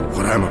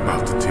I'm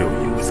about to tell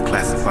you is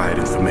classified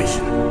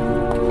information.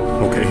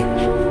 Okay?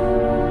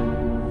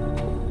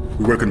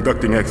 We're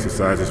conducting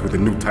exercises with a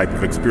new type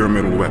of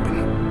experimental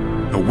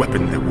weapon. A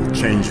weapon that will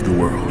change the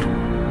world.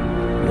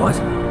 What?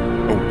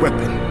 A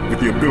weapon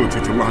with the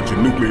ability to launch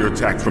a nuclear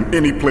attack from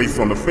any place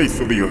on the face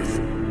of the Earth.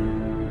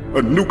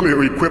 A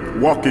nuclear-equipped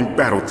walking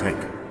battle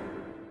tank.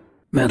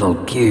 Metal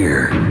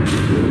Gear.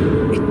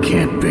 It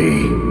can't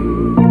be.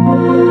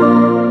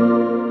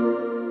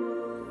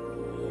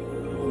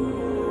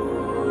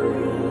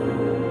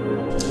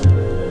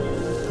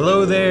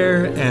 Hello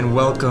there, and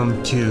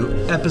welcome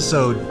to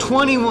episode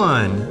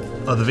 21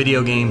 of the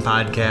video game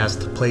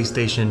podcast,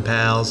 PlayStation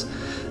Pals.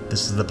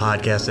 This is the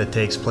podcast that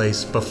takes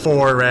place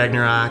before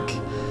Ragnarok,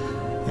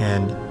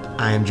 and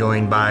I am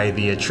joined by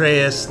the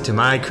Atreus to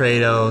my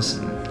Kratos,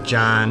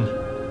 John.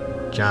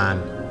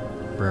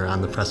 We're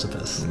on the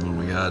precipice. Oh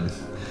my god.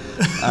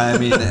 I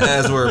mean,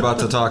 as we're about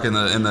to talk in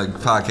the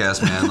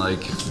podcast, man,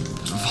 like,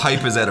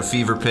 hype is at a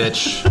fever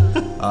pitch.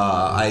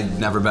 I've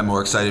never been more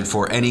excited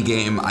for any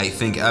game, I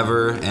think,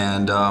 ever,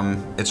 and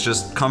it's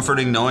just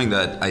comforting knowing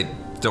that I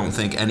don't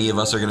think any of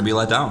us are going to be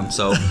let down.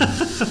 So,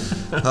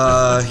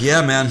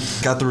 yeah, man,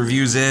 got the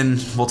reviews in.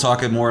 We'll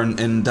talk it more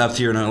in depth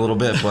here in a little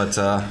bit, but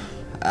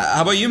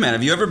how about you, man?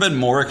 Have you ever been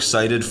more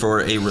excited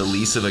for a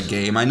release of a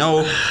game? I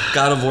know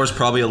God of War is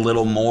probably a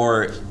little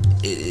more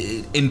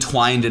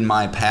entwined in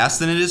my past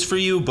than it is for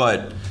you,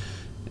 but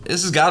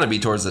this has got to be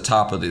towards the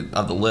top of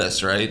the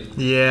list, right?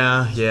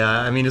 Yeah.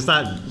 I mean, it's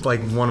not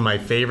like one of my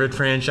favorite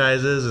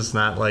franchises. It's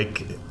not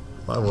like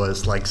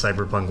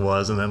Cyberpunk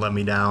was and then let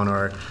me down,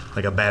 or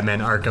like a Batman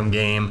Arkham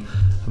game.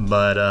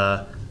 But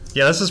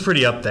yeah, this is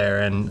pretty up there.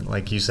 And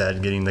like you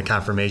said, getting the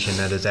confirmation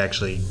that it's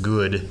actually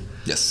good,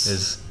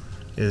 yes,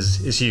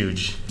 is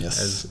huge.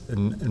 Yes,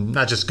 and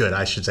not just good,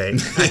 I should say,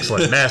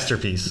 excellent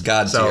masterpiece.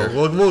 God tier.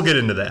 So we'll get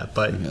into that.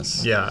 But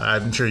yes, yeah,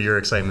 I'm sure your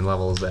excitement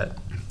level is that.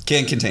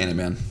 Can't contain it,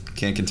 man.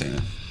 Can't contain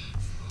it.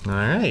 All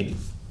right.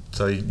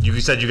 So you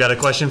said you got a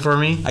question for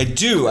me? I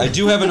do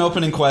have an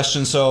opening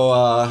question. So,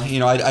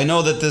 I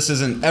know that this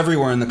isn't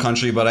everywhere in the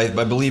country, but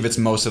I believe it's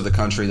most of the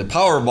country. The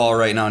Powerball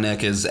right now,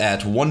 Nick, is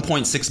at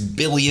 $1.6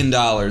 billion.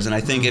 And I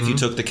think if you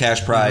took the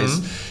cash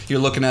prize, you're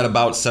looking at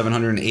about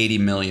 $780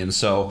 million.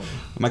 So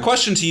my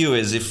question to you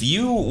is, if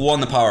you won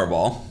the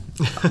Powerball,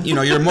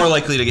 you're more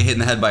likely to get hit in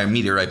the head by a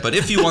meteorite. But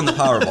if you won the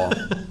Powerball,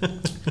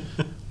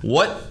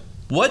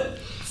 what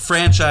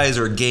franchise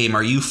or game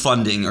are you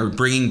funding or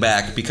bringing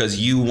back because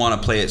you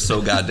want to play it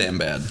so goddamn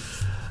bad?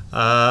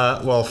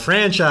 Well,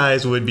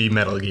 franchise would be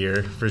Metal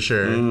Gear for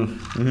sure. I'm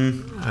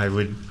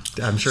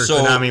sure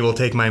Konami will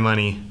take my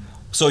money.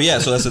 So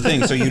that's the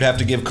thing. So you'd have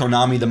to give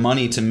Konami the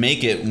money to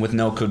make it with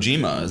no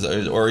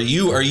Kojima, or are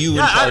you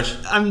in charge?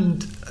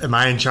 Am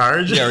I in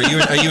charge? Yeah,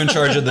 are you in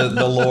charge of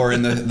the lore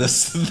and the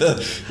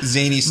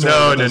zany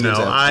story? No.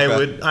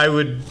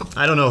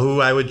 I don't know who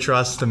I would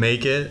trust to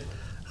make it.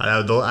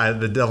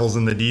 The devil's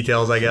in the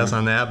details, I guess,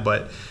 on that,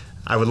 but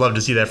I would love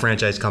to see that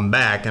franchise come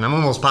back, and I'm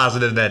almost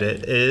positive that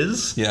it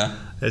is. Yeah,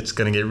 it's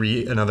going to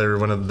get another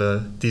one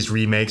of these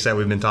remakes that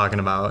we've been talking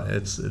about.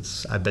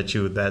 It's I bet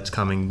you that's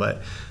coming,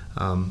 but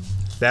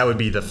that would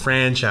be the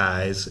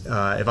franchise. If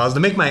I was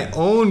to make my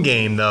own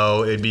game,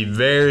 though, it'd be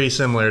very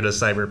similar to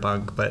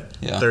Cyberpunk, but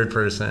third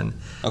person.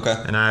 Okay,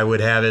 and I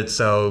would have it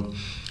so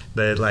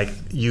that like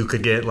you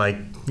could get like,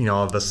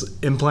 the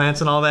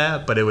implants and all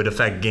that, but it would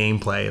affect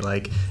gameplay.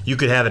 Like, you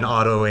could have an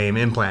auto-aim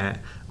implant,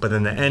 but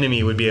then the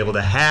enemy would be able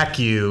to hack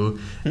you,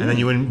 and then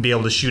you wouldn't be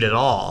able to shoot at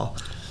all.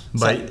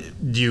 But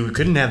you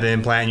couldn't have the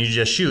implant, and you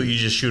just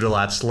shoot a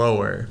lot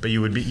slower, but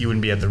you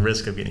wouldn't be at the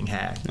risk of getting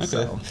hacked. Okay.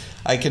 So.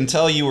 I can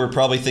tell you were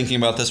probably thinking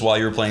about this while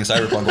you were playing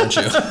Cyberpunk, weren't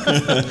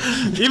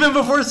you? Even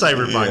before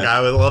Cyberpunk,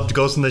 I loved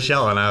Ghost in the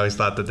Shell, and I always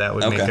thought that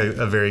would make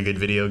a very good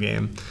video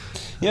game.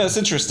 Yeah, it's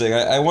interesting.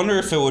 I wonder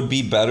if it would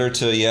be better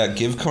to,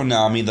 give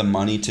Konami the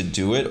money to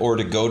do it, or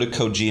to go to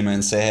Kojima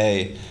and say,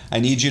 hey, I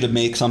need you to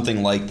make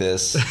something like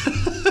this.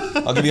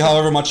 I'll give you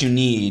however much you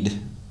need,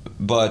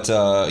 but,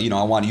 I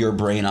want your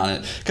brain on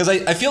it. Because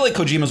I feel like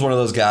Kojima's one of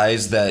those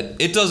guys that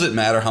it doesn't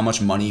matter how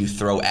much money you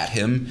throw at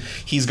him,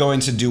 he's going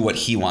to do what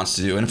he wants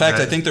to do. In fact,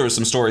 I think there were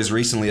some stories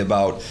recently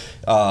about,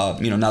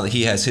 now that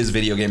he has his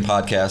video game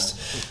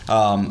podcast,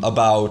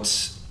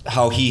 about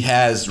how he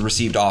has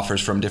received offers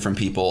from different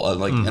people,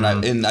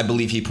 and I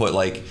believe he put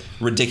like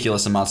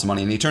ridiculous amounts of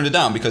money, and he turned it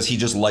down because he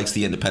just likes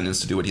the independence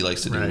to do what he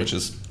likes to do, which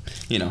is,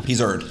 he's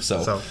earned.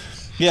 So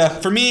yeah,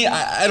 for me,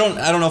 I don't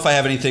know if I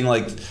have anything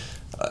like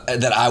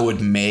that I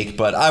would make,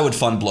 but I would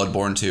fund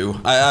Bloodborne too.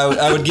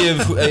 I would give,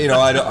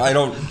 I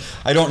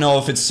don't know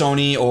if it's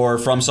Sony or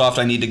FromSoft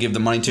I need to give the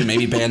money to.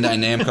 Maybe Bandai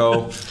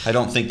Namco. I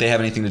don't think they have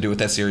anything to do with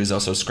that series though,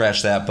 so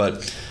scratch that.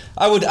 But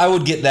I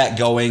would get that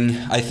going.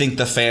 I think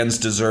the fans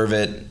deserve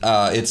it.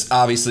 It's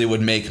obviously would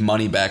make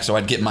money back, so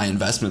I'd get my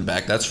investment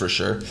back, that's for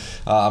sure.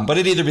 But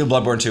it'd either be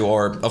Bloodborne 2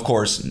 or, of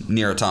course,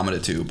 Nier Automata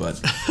 2. But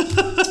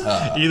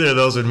either of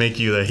those would make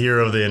you the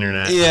hero of the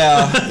internet.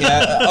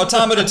 Yeah.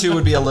 Automata 2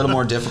 would be a little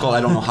more difficult.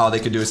 I don't know how they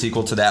could do a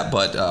sequel to that,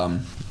 but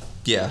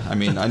yeah, I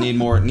mean, I need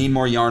more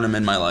Yarnum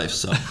in my life.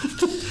 So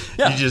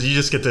You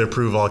just get to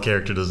approve all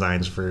character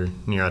designs for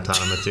Nier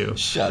Automata 2.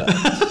 Shut up.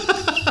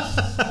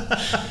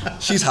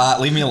 She's hot.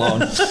 Leave me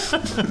alone.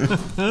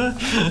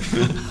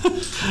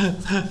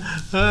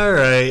 All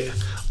right.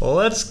 Well,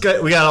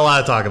 we got a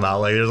lot to talk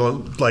about. Like, there's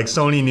like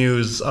Sony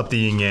news up the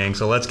yin yang.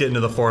 So let's get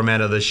into the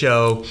format of the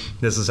show.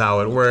 This is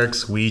how it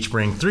works. We each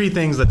bring 3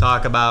 things to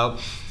talk about.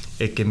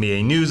 It can be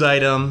a news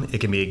item.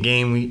 It can be a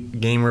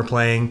game we're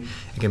playing.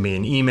 It can be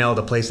an email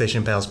to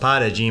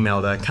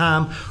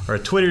PlayStationPalsPod@gmail.com or a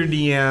Twitter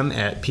DM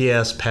at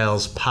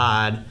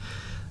PSPalsPod.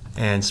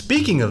 And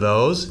speaking of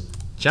those,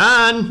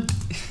 John,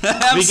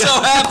 I'm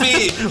so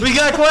happy. we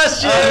got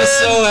questions. I'm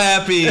so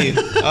happy.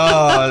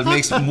 Oh,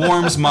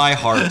 warms my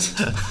heart.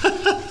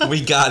 We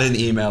got an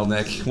email,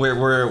 Nick.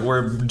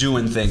 We're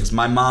doing things.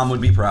 My mom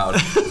would be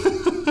proud.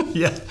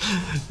 Yeah,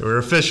 we're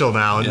official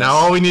now. Yes. Now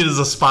all we need is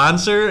a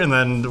sponsor, and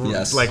then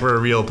Yes. like we're a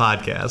real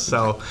podcast.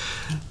 So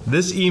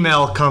this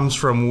email comes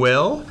from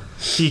Will.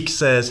 He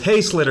says,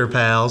 "Hey, Slitter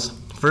Pals,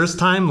 first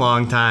time,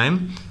 long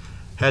time.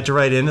 Had to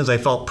write in as I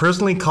felt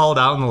personally called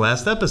out in the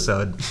last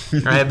episode.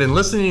 I have been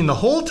listening the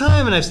whole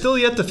time, and I've still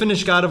yet to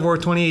finish God of War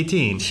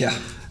 2018. Yeah.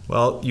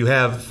 Well, you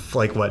have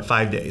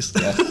 5 days.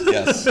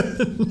 Yes.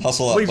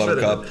 Hustle up, Please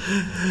Buttercup.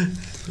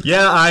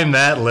 Yeah, I'm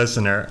that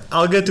listener.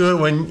 I'll get to it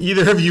when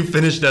either of you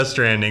finish Death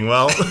Stranding.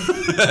 Well,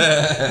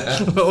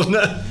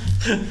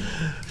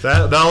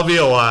 that'll be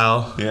a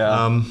while.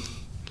 Yeah.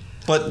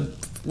 But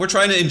we're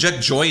trying to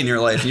inject joy in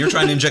your life, and you're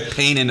trying to inject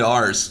pain into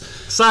ours.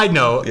 Side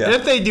note, Yeah.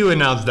 if they do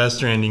announce Death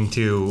Stranding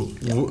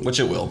 2, Which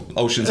it will.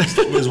 Oceans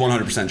is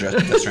 100%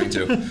 Death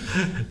Stranding 2.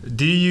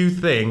 do you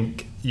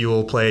think you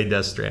will play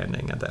Death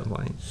Stranding at that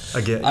point?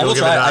 Again, I will you'll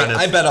give it try. an honest-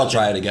 I bet I'll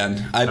try it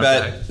again. I Okay.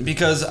 bet,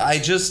 because I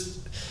just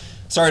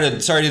sorry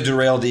to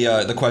derail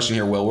the question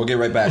here, Will. We'll get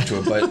right back to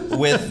it. But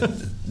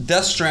with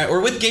Death Stranding, or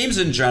with games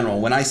in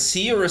general, when I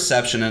see a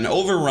reception, an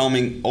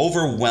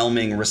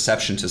overwhelming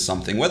reception to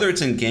something, whether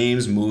it's in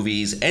games,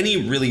 movies, any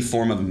really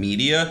form of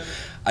media,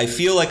 I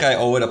feel like I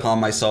owe it upon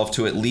myself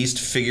to at least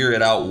figure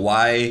it out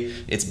why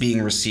it's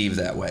being received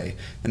that way.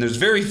 And there's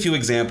very few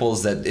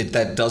examples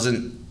that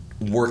doesn't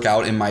work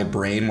out in my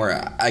brain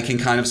where I can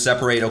kind of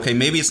separate, okay,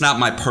 maybe it's not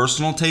my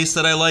personal taste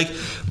that I like,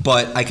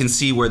 but I can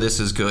see where this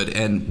is good.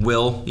 And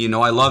Will, you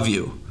know I love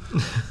you.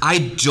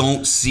 I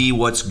don't see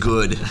what's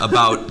good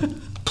about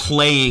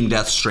playing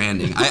Death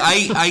Stranding.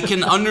 I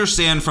can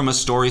understand from a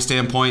story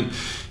standpoint,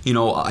 you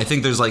know, I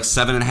think there's like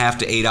 7.5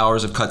 to 8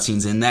 hours of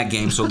cutscenes in that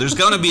game, so there's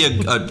going to be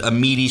a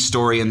meaty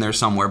story in there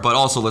somewhere. But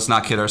also, let's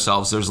not kid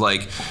ourselves. There's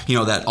like, you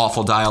know, that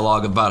awful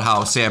dialogue about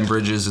how Sam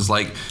Bridges is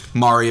like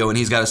Mario and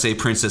he's got to say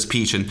Princess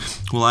Peach and,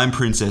 well, I'm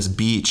Princess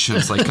Beach. And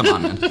it's like, come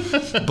on, man.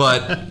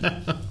 But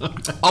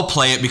I'll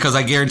play it because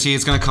I guarantee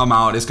it's going to come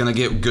out. It's going to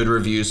get good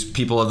reviews.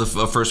 People of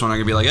the first one are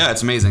going to be like, yeah,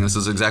 it's amazing. This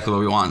is exactly what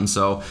we want. And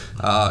so,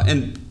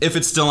 and if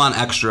it's still on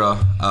Extra,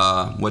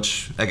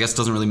 which I guess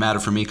doesn't really matter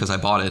for me because I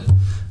bought it,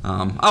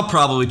 I'll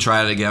probably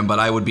try it again, but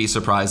I would be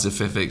surprised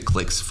if it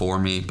clicks for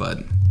me. But,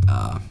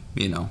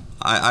 you know,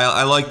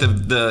 I like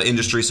the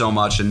industry so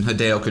much, and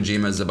Hideo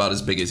Kojima is about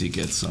as big as he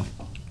gets. So,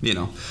 you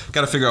know,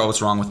 got to figure out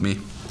what's wrong with me,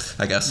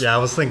 I guess. Yeah, I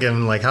was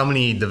thinking, like, how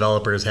many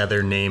developers have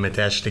their name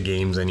attached to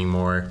games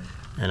anymore?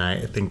 And I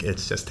think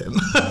it's just him.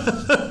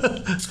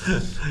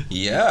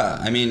 Yeah,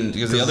 I mean,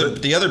 because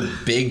the other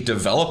big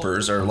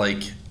developers are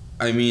like,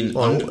 I mean,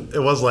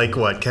 it was like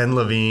what, Ken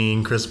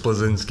Levine, Chris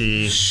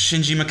Blazinski,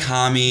 Shinji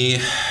Mikami,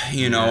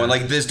 you know,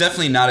 like there's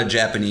definitely not a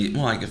Japanese.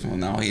 Well, I guess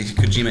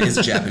Kojima is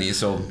Japanese,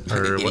 so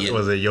or what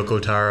was it, Yoko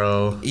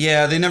Taro?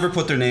 Yeah, they never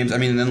put their names. I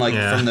mean, and then like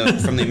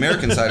from the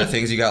American side of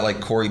things, you got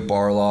like Cory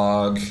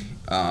Barlog.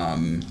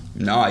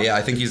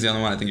 I think he's the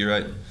only one. I think you're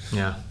right.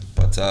 Yeah.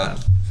 But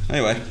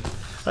anyway.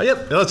 Oh,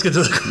 yep. Let's get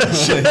to the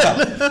question.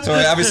 Yeah. So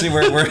obviously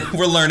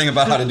we're learning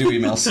about how to do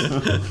emails.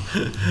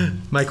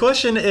 My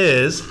question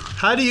is,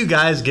 how do you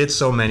guys get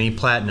so many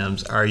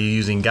platinums? Are you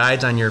using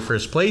guides on your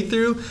first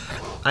playthrough?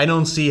 I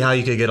don't see how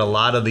you could get a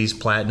lot of these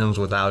platinums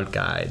without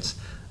guides.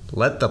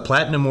 Let the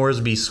platinum wars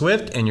be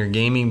swift and your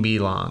gaming be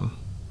long.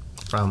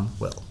 From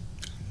Will.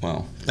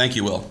 Well, thank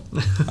you, Will.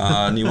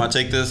 You want to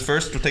take this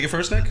first? Take it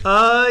first, Nick?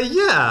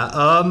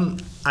 Yeah.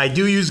 I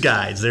do use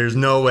guides. There's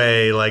no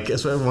way, like,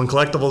 when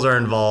collectibles are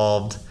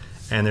involved,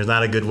 and there's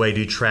not a good way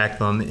to track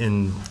them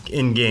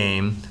in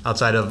game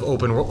outside of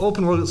open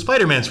world.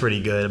 Spider-Man's pretty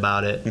good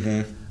about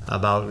it,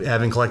 about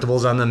having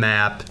collectibles on the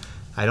map.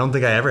 I don't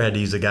think I ever had to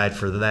use a guide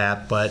for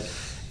that, but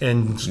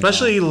in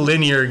especially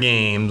linear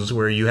games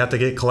where you have to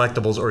get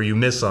collectibles or you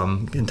miss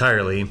them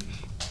entirely,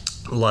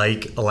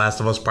 like The Last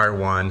of Us Part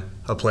 1,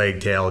 A Plague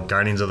Tale,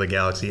 Guardians of the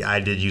Galaxy,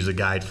 I did use a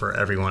guide for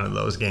every one of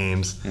those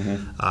games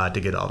to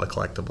get all the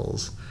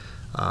collectibles.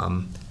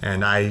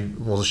 And I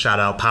will shout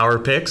out Power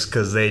Picks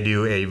because they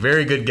do a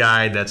very good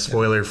guide that's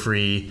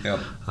spoiler-free. Yep.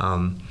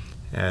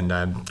 And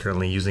I'm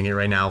currently using it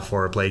right now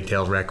for A Plague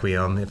Tale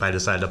Requiem if I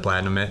decide to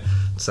platinum it.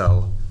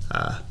 So,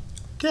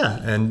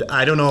 yeah, and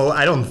I don't know,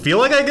 I don't feel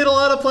like I get a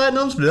lot of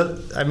platinums,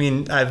 but I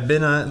mean, I've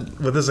been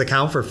with this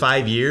account for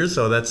 5 years,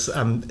 so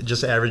I'm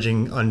just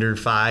averaging under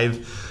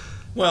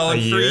 5 Well, a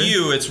and for year?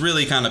 you, it's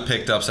really kind of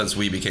picked up since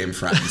we became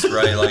friends,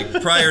 right?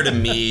 Like, prior to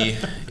me,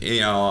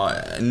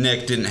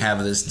 Nick didn't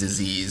have this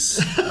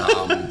disease.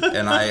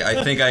 And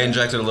I think I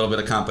injected a little bit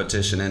of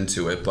competition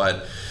into it.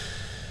 But,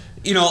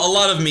 a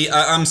lot of me,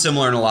 I'm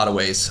similar in a lot of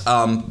ways.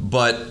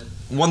 But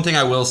one thing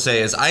I will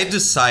say is I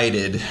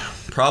decided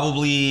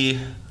probably,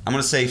 I'm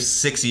going to say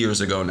 6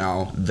 years ago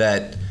now,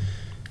 that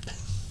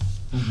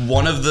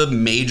one of the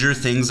major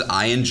things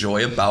I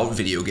enjoy about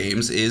video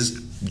games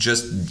is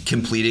just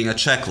completing a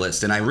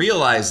checklist. And I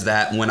realized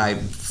that when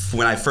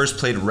I first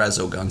played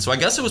Resogun. So I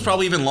guess it was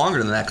probably even longer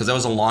than that, because that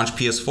was a launch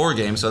PS4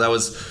 game. So that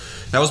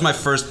was my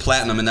first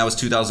platinum, and that was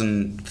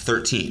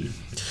 2013.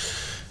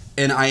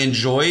 And I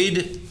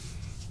enjoyed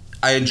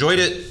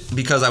it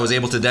because I was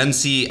able to then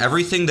see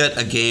everything that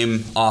a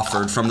game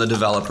offered from the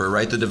developer,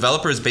 right? The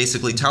developer is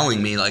basically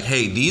telling me, like,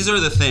 hey, these are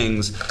the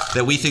things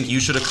that we think you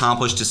should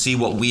accomplish to see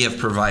what we have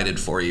provided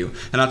for you.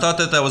 And I thought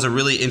that was a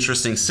really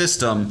interesting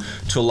system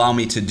to allow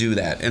me to do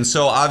that. And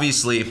so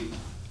obviously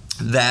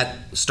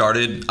that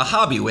started a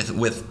hobby with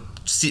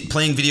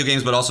playing video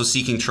games, but also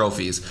seeking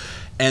trophies.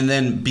 And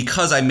then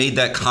because I made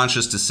that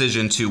conscious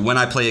decision to, when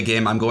I play a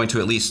game, I'm going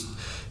to at least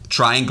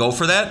try and go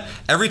for that.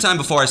 Every time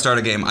before I start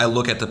a game, I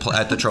look at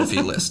the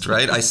trophy list,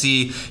 right? I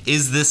see,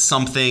 is this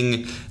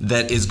something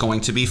that is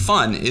going to be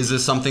fun? Is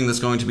this something that's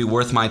going to be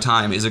worth my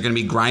time? Is it going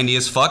to be grindy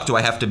as fuck? Do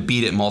I have to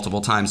beat it multiple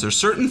times? There's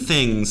certain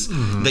things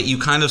that you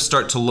kind of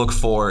start to look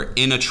for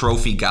in a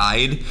trophy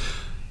guide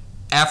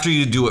after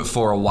you do it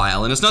for a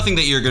while. And it's nothing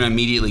that you're going to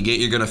immediately get.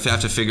 You're going to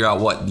have to figure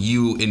out what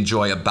you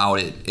enjoy about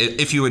it,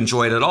 if you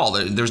enjoy it at all.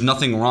 There's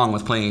nothing wrong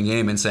with playing a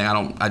game and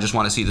saying, I just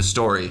want to see the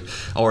story,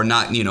 or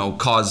not,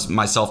 cause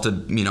myself to,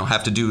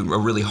 have to do a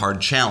really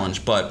hard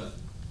challenge. But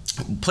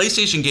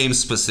PlayStation games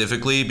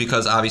specifically,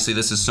 because obviously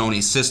this is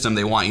Sony's system,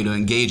 they want you to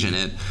engage in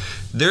it.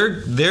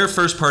 Their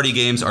first-party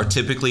games are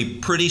typically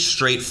pretty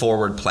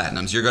straightforward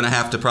platinums. You're going to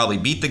have to probably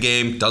beat the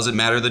game, doesn't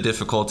matter the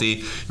difficulty.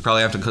 You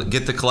probably have to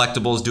get the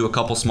collectibles, do a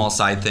couple small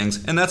side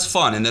things, and that's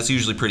fun, and that's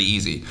usually pretty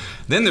easy.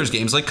 Then there's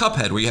games like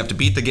Cuphead, where you have to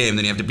beat the game,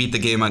 then you have to beat the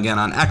game again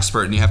on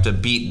Expert, and you have to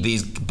beat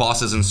these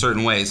bosses in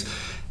certain ways.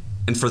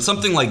 And for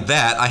something like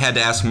that, I had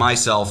to ask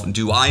myself,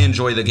 do I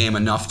enjoy the game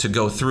enough to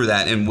go through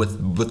that? And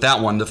with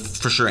that one, the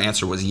for sure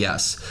answer was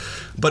yes.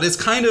 But it's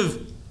kind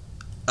of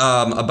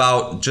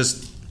about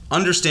just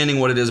understanding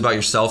what it is about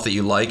yourself that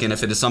you like, and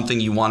if it is something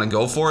you want to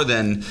go for,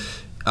 then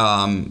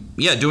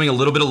doing a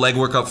little bit of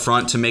legwork up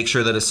front to make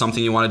sure that it's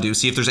something you want to do.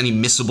 See if there's any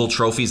missable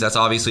trophies. That's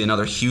obviously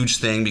another huge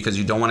thing, because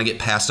you don't want to get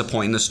past a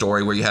point in the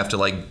story where you have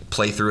to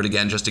play through it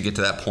again just to get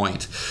to that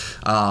point.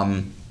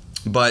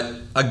 But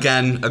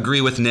again, agree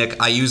with Nick.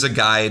 I use a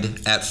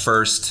guide at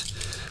first.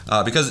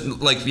 Because,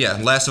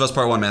 Last of Us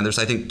Part 1, man, there's,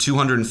 I think,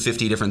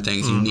 250 different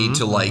things you need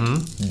to,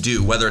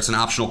 do. Whether it's an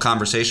optional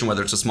conversation,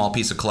 whether it's a small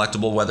piece of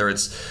collectible, whether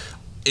it's,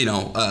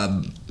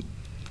 a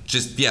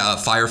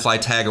Firefly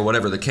tag or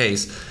whatever the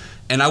case.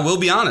 And I will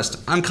be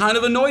honest, I'm kind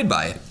of annoyed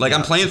by it.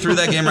 I'm playing through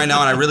that game right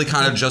now, and I really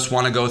kind of just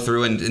want to go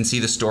through and see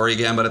the story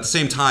again. But at the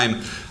same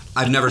time,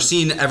 I've never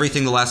seen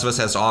everything The Last of Us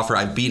has to offer.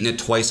 I've beaten it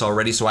twice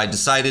already, so I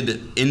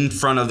decided in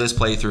front of this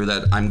playthrough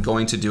that I'm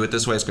going to do it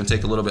this way. It's going to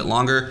take a little bit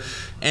longer.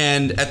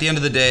 And at the end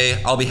of the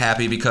day, I'll be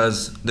happy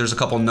because there's a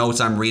couple notes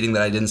I'm reading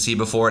that I didn't see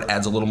before. It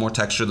adds a little more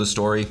texture to the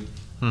story.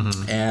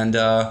 And,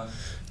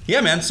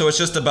 man, so it's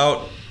just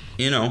about,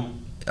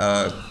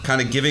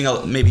 kind of giving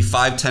maybe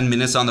 5-10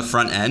 minutes on the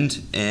front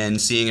end and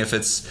seeing if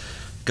it's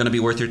going to be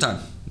worth your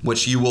time,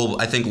 which you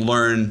will, I think,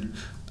 learn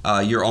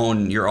your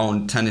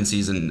own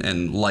tendencies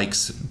and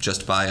likes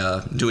just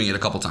by doing it a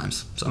couple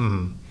times.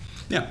 So,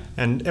 yeah.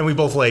 And we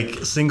both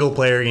like single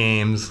player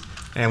games,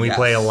 and we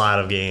play a lot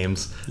of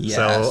games. Yes.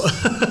 So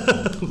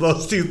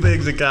those two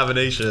things in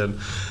combination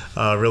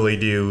really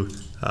do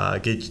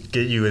get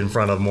you in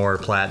front of more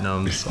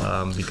platinums,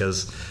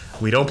 because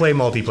we don't play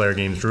multiplayer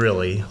games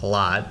really a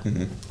lot,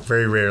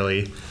 very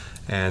rarely.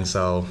 And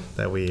so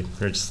that we're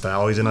just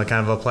always in a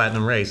kind of a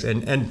platinum race.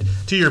 And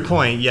to your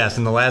point, yes,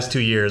 in the last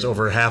 2 years,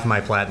 over half my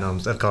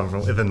platinums have come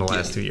from within the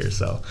last 2 years.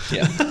 So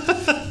yeah,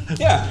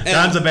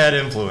 John's a bad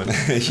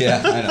influence.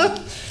 Yeah, I know.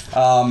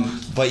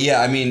 But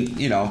yeah, I mean,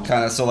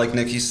 kind of so like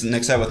Nick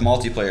said with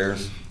multiplayer,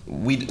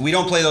 we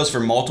don't play those for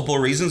multiple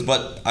reasons.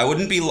 But I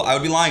would be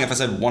lying if I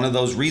said one of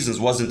those reasons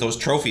wasn't those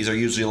trophies are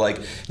usually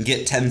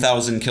get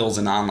 10,000 kills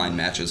in online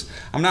matches.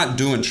 I'm not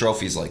doing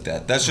trophies like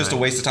that. That's just a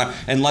waste of time.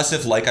 Unless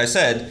if, like I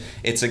said,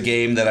 it's a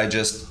game that I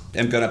just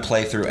am gonna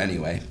play through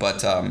anyway. But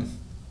that's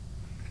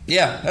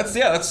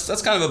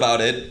kind of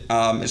about it.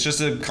 It's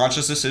just a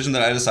conscious decision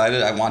that I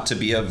decided I want to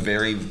be a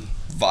very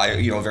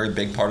very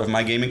big part of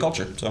my gaming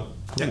culture. So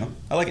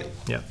I like it.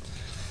 Yeah.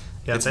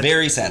 Yeah, it's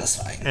very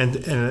satisfying.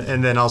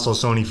 And then also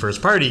Sony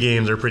first party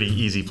games are pretty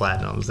easy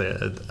platinums.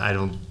 I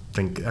don't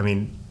think,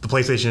 the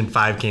PlayStation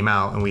 5 came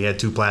out and we had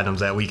 2 platinums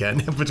that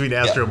weekend between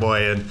Astro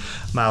Boy and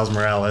Miles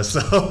Morales. So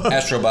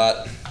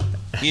Astrobot.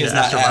 He is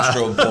not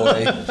Astro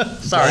Boy.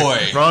 Sorry, boy.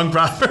 Wrong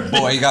proper.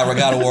 Boy, you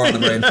got a war on the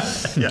brain.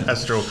 Yeah,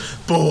 Astro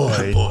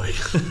Boy. Boy.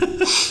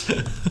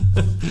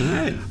 All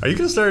right. Are you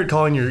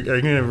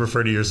gonna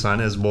refer to your son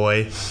as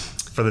Boy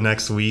for for the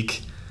next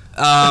week?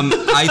 So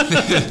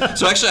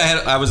actually,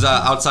 I was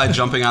outside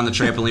jumping on the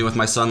trampoline with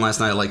my son last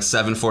night at like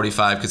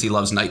 7:45 because he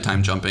loves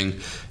nighttime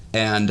jumping,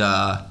 and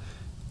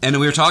we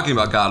were talking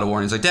about God of War.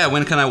 And he's like, "Dad,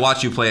 when can I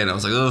watch you play it?" And I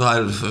was like,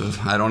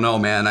 I don't know,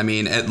 man. I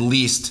mean, at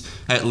least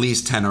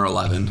 10 or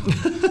 11,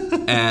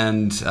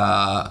 and.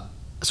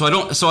 So I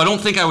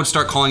don't think I would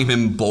start calling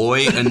him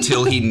boy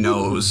until he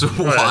knows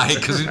why.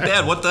 Because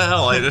Dad, what the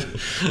hell? Are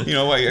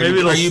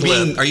you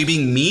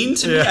being mean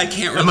to me? I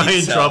can't really. Am I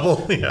in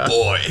trouble? Yeah.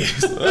 Boy.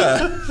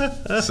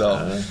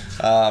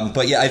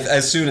 But yeah,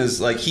 as soon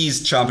as like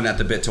he's chomping at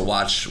the bit to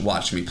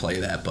watch me play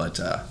that, but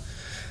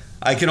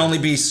I can only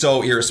be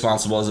so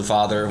irresponsible as a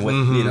father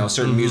with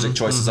certain music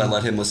choices I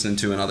let him listen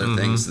to and other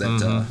things that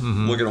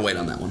we're gonna wait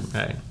on that one. All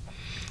right.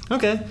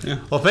 Okay. Yeah.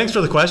 Well, thanks for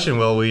the question,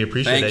 Will. We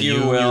appreciate it. Thank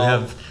you,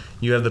 Will.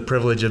 You have the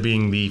privilege of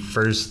being the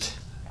first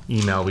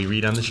email we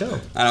read on the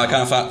show. I know. I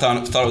kind of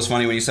thought it was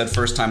funny when you said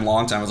first time,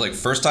 long time. I was like,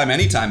 first time,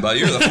 anytime, buddy.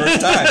 You're the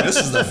first time. This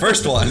is the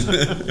first one.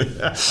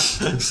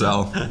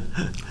 So,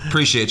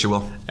 appreciate you,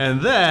 Will.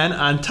 And then,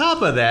 on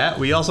top of that,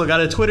 we also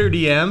got a Twitter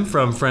DM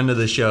from friend of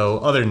the show,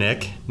 other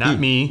Nick, not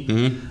me.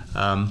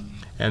 Mm-hmm.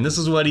 And this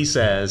is what he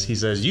says. He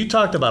says, you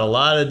talked about a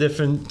lot of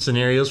different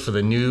scenarios for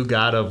the new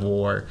God of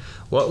War.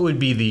 What would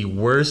be the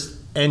worst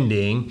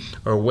ending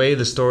or way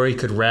the story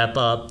could wrap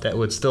up that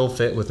would still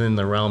fit within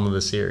the realm of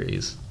the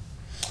series?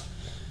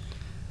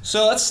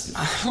 So that's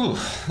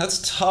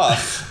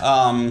tough.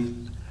 I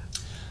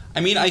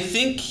mean, I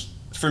think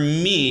for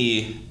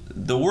me,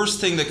 the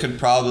worst thing that could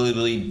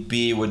probably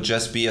be would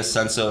just be a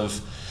sense of,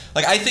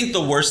 like, I think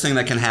the worst thing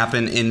that can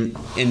happen in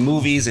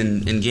movies,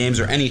 in games,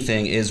 or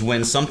anything is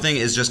when something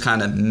is just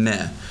kind of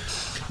meh.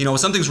 You know, when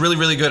something's really,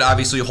 really good,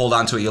 obviously you hold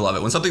on to it, you love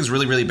it. When something's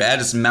really, really bad,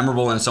 it's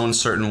memorable in its own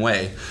certain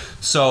way.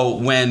 So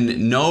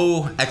when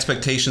no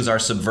expectations are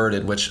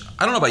subverted, which,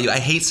 I don't know about you, I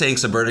hate saying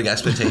subverted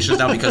expectations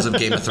now because of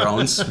Game of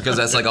Thrones, because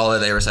that's like all that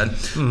they ever said.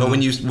 Mm-hmm. But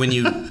when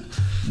you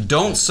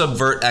don't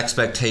subvert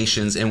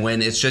expectations, and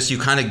when it's just you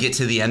kind of get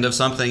to the end of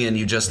something and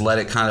you just let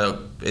it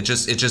it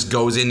just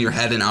goes in your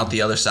head and out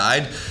the other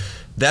side,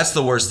 that's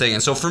the worst thing.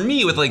 And so for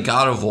me, with like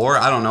God of War,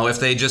 I don't know, if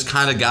they just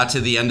kind of got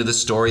to the end of the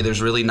story,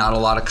 there's really not a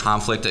lot of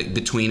conflict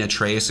between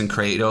Atreus and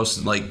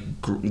Kratos,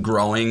 like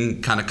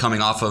growing, kind of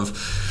coming off of,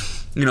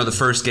 the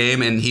first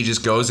game, and he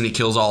just goes and he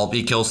kills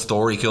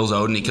Thor, he kills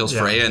Odin, he kills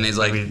Freya, and he's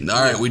like,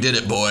 all right, we did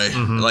it, boy.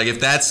 Mm-hmm. Like, if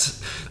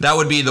that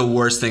would be the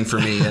worst thing for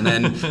me. And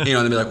then, they'd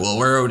be like, well,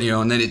 where,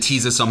 and then it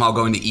teases somehow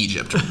going to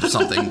Egypt or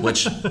something,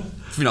 which,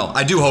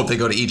 I do hope they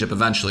go to Egypt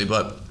eventually,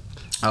 but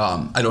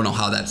I don't know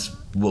how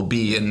will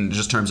be in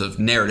just terms of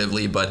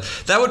narratively, but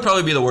that would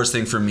probably be the worst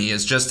thing for me,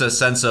 is just a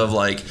sense of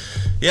like,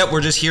 yep,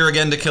 we're just here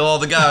again to kill all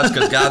the gods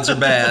because gods are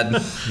bad.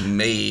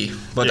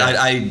 But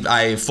yeah.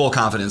 I full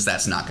confidence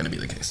that's not going to be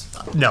the case.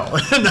 No,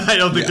 I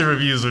don't think the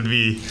reviews would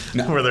be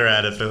where they're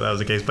at if that was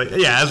the case. But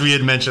yeah, as we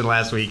had mentioned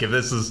last week, if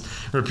this is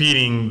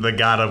repeating the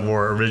God of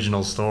War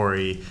original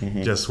story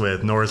just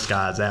with Norse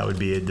gods, that would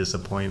be a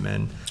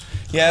disappointment.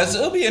 Yeah,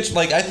 it'll be interesting.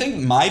 Like, I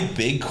think my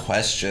big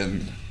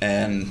question,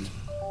 and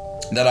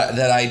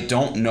that I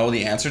don't know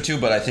the answer to,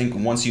 but I think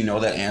once you know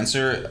that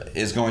answer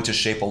is going to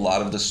shape a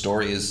lot of the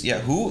story, is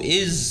who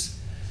is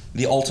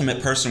the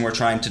ultimate person we're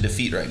trying to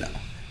defeat right now?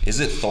 Is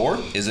it Thor?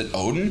 Is it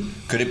Odin?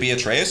 Could it be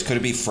Atreus? Could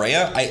it be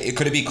Freya?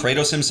 Could it be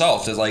Kratos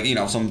himself? It's like,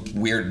 some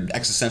weird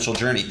existential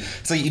journey.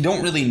 It's like you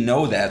don't really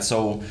know that,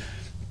 so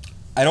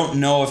I don't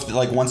know if,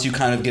 like, once you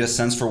kind of get a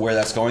sense for where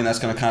that's going, that's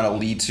going to kind of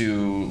lead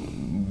to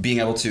being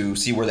able to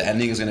see where the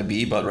ending is going to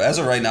be. But as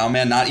of right now,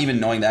 man, not even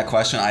knowing that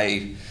question,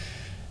 I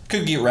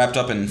could get wrapped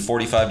up in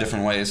 45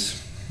 different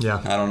ways. Yeah.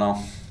 I don't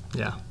know.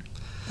 Yeah.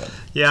 But.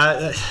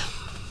 Yeah,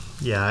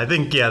 I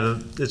think,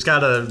 it's got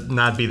to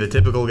not be the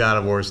typical God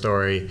of War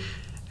story.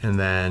 And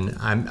then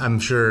I'm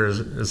sure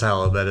as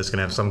hell that it's going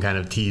to have some kind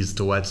of tease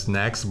to what's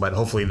next. But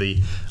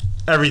hopefully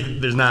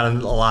there's not a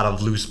lot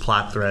of loose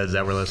plot threads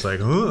that we're just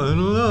like, oh, I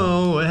don't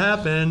know what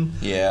happened.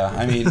 Yeah,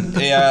 I mean,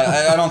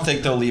 I don't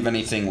think they'll leave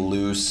anything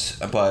loose.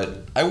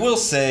 But I will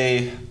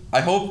say,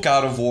 I hope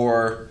God of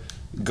War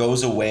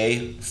goes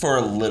away for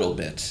a little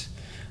bit.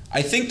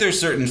 I think there's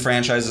certain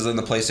franchises in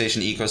the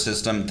PlayStation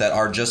ecosystem that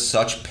are just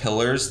such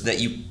pillars that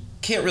you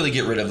can't really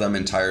get rid of them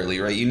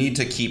entirely, right? You need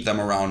to keep them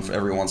around for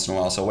every once in a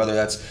while. So whether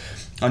that's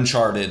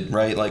Uncharted,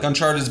 right? Like,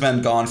 Uncharted's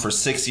been gone for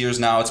 6 years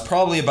now. It's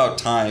probably about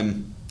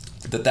time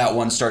that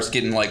one starts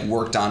getting, like,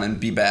 worked on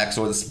and be back,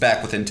 so it's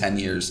back within 10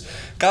 years.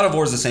 God of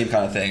War is the same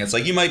kind of thing. It's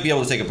like you might be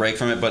able to take a break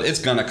from it, but it's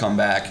going to come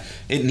back.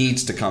 It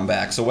needs to come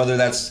back. So whether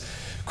that's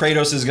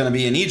Kratos is going to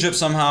be in Egypt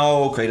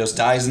somehow, Kratos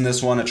dies in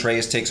this one,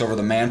 Atreus takes over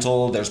the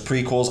mantle, there's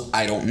prequels,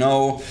 I don't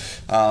know.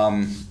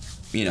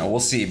 We'll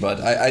see. But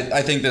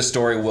I think this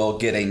story will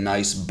get a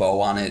nice bow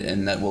on it,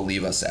 and that will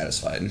leave us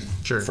satisfied.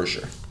 Sure. For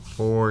sure.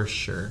 For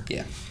sure.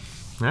 Yeah.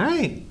 All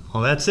right.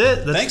 Well, that's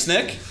it. Thanks,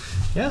 Nick.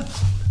 Yeah.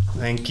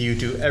 Thank you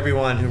to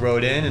everyone who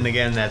wrote in. And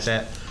again, that's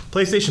at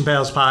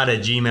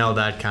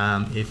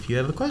PlayStationPalsPod@gmail.com if you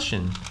have a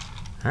question.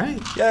 All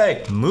right.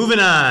 Yay. Moving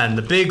on.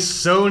 The big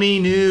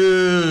Sony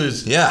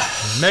news. Yeah.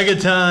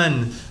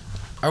 Megaton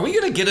Are we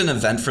gonna get an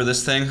event for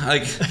this thing?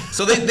 Like,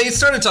 so they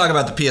started talking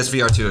about the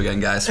PSVR 2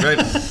 again, guys, right?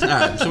 All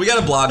right. So we got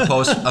a blog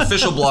post,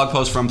 official blog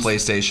post from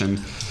PlayStation.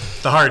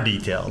 The hard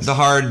details. The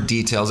hard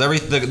details.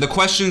 The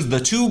questions, the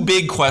two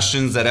big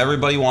questions that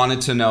everybody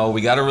wanted to know.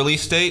 We got a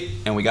release date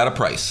and we got a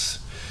price.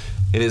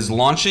 It is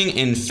launching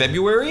in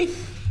February,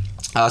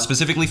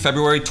 specifically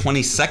February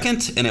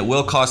 22nd, and it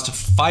will cost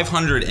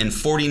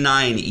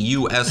 $549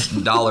 US.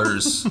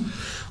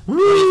 What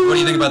do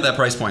you think about that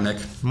price point, Nick?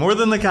 More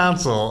than the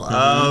console.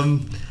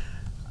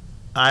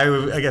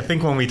 I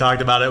think when we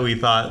talked about it, we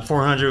thought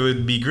 400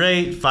 would be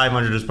great,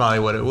 500 is probably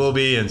what it will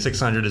be, and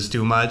 600 is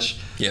too much.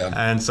 Yeah.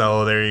 And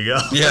so there you go.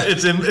 Yeah.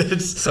 It's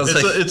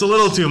a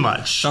little too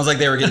much. Sounds like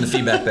they were getting the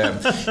feedback there.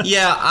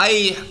 Yeah,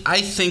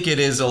 I think it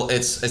is.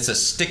 It's a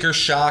sticker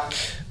shock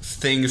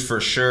thing for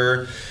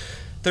sure.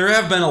 There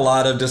have been a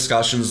lot of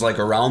discussions like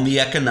around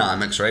the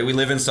economics, right? We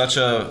live in such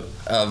a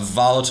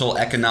volatile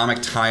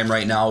economic time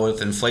right now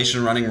with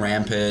inflation running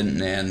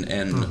rampant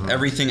and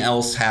everything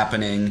else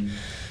happening,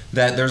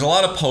 that there's a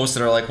lot of posts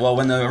that are like, well,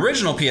 when the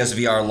original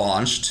PSVR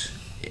launched,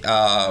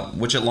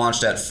 which it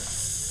launched at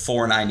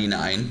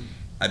 $499,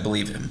 I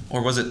believe him,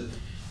 or was it?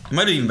 It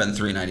might have even been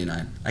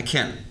 $399. I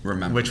can't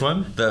remember. Which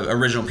one? The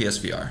original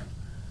PSVR.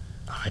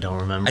 I don't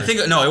remember. I think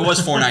it was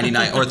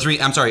 $499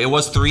 or it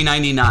was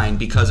 $399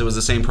 because it was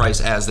the same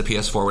price as the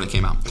PS4 when it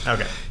came out.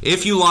 Okay.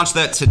 If you launched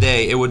that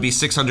today, it would be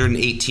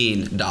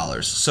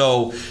 $618.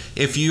 So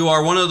if you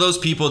are one of those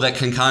people that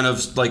can kind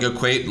of like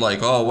equate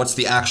like, oh, what's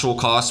the actual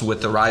cost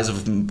with the rise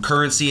of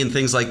currency and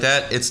things like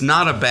that, it's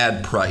not a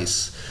bad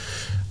price.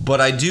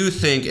 But I do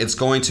think it's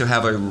going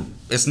to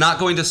it's not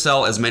going to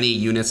sell as many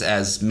units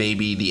as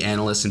maybe the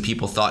analysts and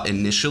people thought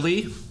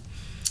initially.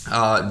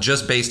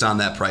 Just based on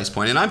that price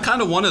point. And I'm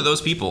kind of one of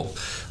those people.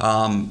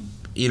 I'm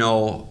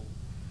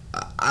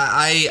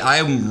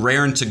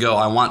raring to go.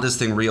 I want this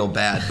thing real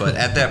bad. But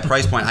at that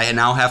price point, I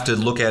now have to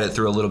look at it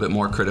through a little bit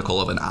more critical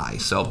of an eye.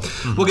 So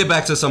we'll get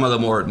back to some of the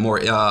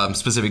more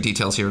specific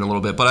details here in a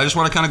little bit. But I just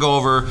want to kind of go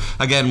over,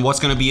 again, what's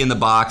going to be in the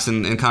box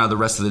and kind of the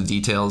rest of the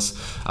details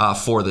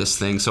for this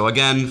thing. So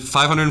again,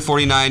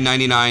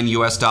 $549.99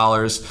 US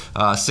dollars,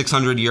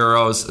 600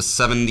 euros,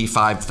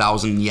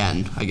 75,000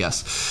 yen, I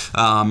guess.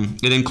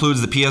 It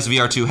includes the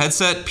PSVR 2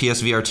 headset,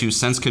 PSVR 2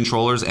 Sense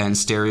controllers, and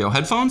stereo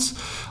headphones.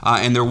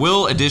 And there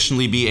will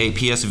additionally be a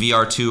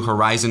PSVR 2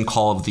 Horizon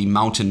Call of the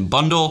Mountain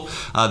bundle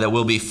that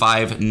will be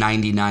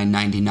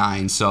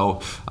 $599.99.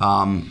 So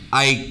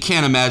I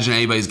can't imagine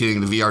anybody's getting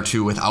the VR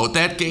 2 without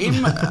that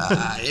game.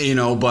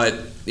 But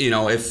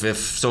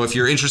if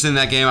you're interested in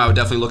that game, I would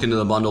definitely look into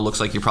the bundle. Looks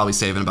like you're probably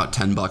saving about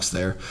 $10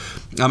 there.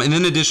 And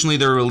then additionally,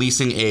 they're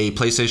releasing a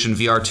PlayStation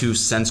VR 2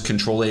 Sense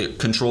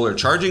controller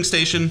charging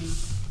station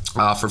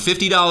for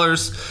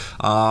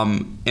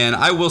 $50. And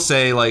I will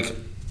say, like,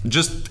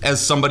 just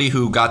as somebody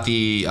who got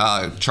the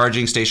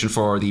charging station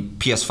for the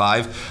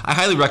PS5, I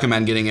highly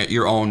recommend getting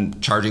your own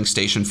charging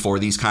station for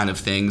these kind of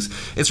things.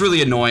 It's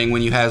really annoying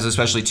when you have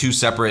especially two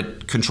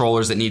separate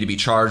controllers that need to be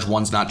charged.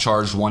 One's not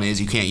charged, one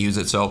is, you can't use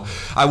it. So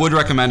I would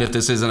recommend, if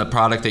this isn't a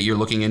product that you're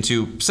looking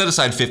into, set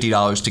aside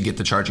 $50 to get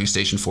the charging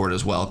station for it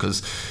as well,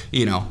 because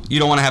you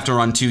don't want to have to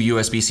run two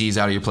USB-Cs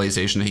out of your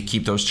PlayStation to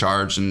keep those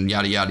charged and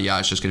yada yada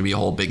yada. It's just going to be a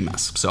whole big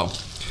mess. So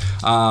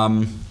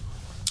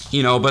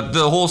but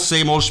the whole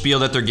same old spiel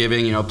that they're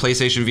giving,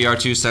 PlayStation VR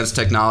 2 Sense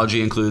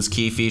technology includes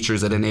key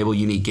features that enable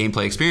unique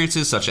gameplay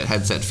experiences, such as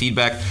headset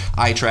feedback,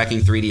 eye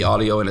tracking, 3D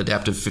audio, and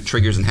adaptive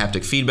triggers and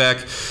haptic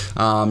feedback.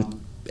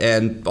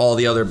 And all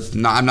the other,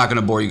 I'm not going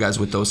to bore you guys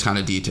with those kind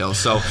of details.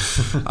 So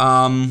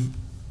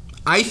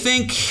I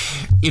think,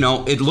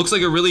 it looks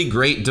like a really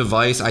great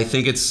device. I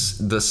think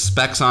the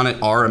specs on it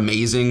are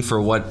amazing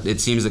for what it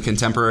seems the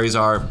contemporaries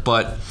are.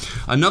 But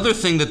another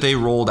thing that they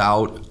rolled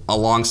out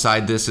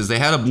alongside this is they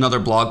had another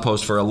blog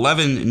post for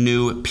 11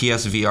 new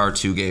PSVR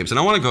 2 games. And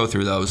I want to go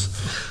through those.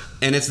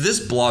 And it's this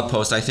blog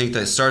post, I think,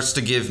 that starts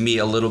to give me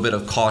a little bit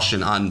of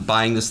caution on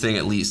buying this thing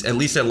at least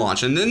at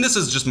launch. And then this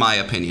is just my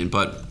opinion,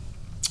 but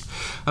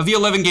of the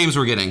 11 games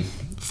we're getting,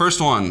 first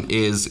one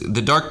is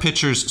the Dark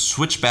Pictures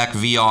Switchback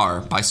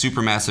VR by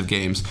Supermassive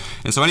Games.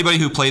 And so anybody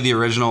who played the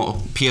original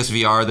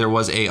PSVR, there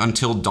was a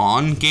Until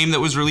Dawn game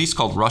that was released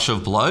called Rush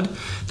of Blood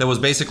that was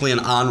basically an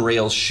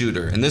on-rails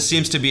shooter. And this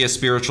seems to be a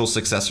spiritual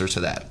successor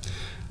to that.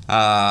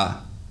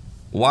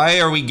 Why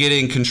are we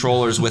getting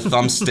controllers with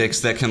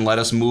thumbsticks that can let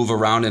us move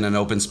around in an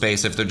open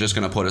space if they're just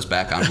going to put us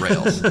back on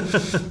rails?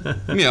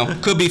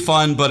 Could be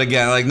fun, but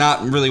again,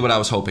 not really what I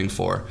was hoping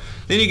for.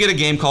 Then you get a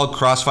game called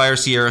Crossfire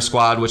Sierra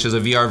Squad, which is a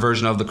VR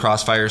version of the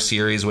Crossfire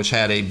series, which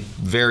had a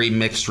very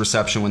mixed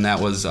reception when that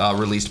was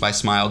released by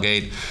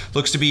Smilegate.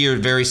 Looks to be your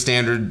very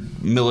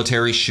standard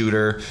military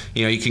shooter.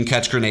 You can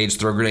catch grenades,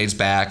 throw grenades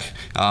back,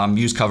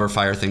 use cover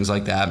fire, things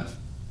like that.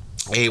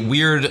 a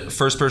weird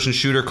first-person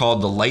shooter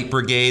called The Light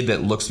Brigade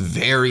that looks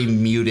very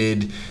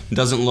muted.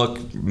 Doesn't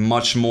look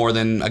much more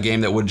than a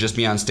game that would just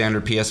be on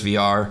standard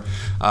PSVR.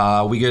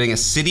 We're getting a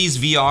Cities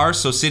VR.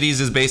 So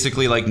Cities is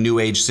basically like New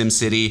Age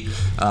SimCity.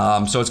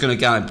 So it's going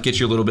to kind of get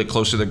you a little bit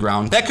closer to the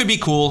ground. That could be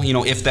cool,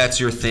 if that's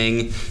your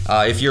thing.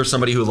 If you're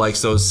somebody who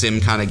likes those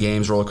sim kind of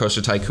games, Roller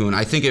Coaster Tycoon,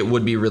 I think it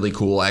would be really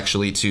cool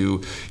actually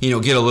to,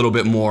 get a little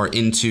bit more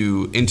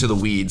into the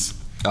weeds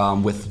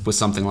with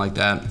something like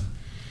that.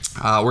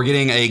 We're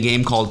getting a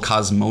game called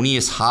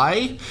Cosmonious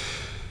High.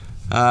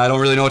 I don't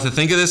really know what to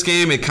think of this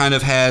game. It kind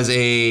of has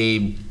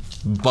a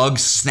Bug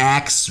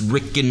Snacks,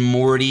 Rick and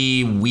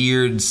Morty,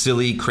 weird,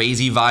 silly,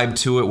 crazy vibe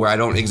to it where I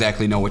don't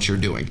exactly know what you're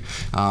doing.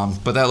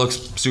 But that looks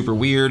super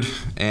weird.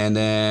 And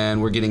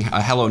then we're getting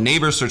a Hello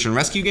Neighbor search and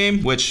rescue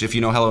game, which if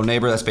you know Hello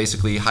Neighbor, that's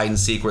basically hide and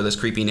seek where this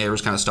creepy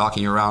neighbor's kind of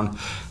stalking you around.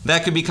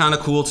 That could be kind of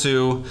cool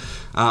too.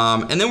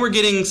 And then we're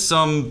getting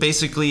some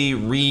basically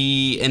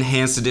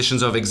re-enhanced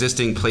editions of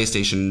existing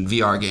PlayStation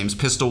VR games,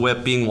 Pistol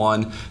Whip being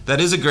one. That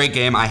is a great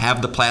game. I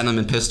have the Platinum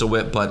in Pistol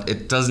Whip, but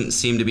it doesn't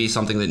seem to be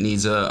something that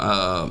needs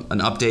an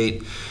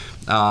update.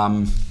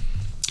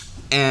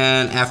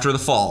 And After the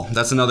Fall,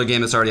 that's another game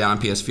that's already on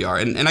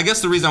PSVR. And I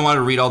guess the reason I wanted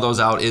to read all those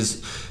out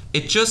is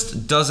it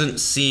just doesn't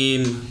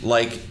seem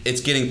like it's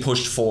getting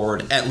pushed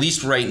forward, at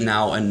least right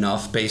now,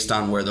 enough based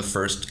on where the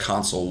first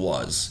console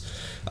was.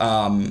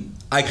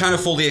 I kind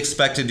of fully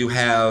expected to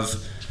have,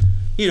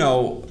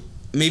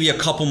 maybe a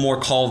couple more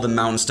Call of the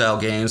Mountain style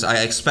games.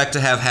 I expect to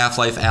have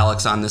Half-Life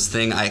Alyx on this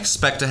thing. I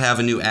expect to have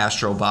a new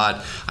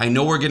Astrobot. I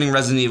know we're getting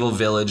Resident Evil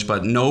Village,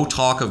 but no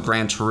talk of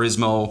Gran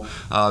Turismo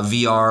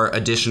VR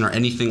edition or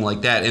anything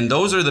like that. And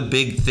those are the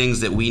big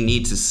things that we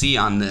need to see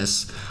on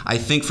this, I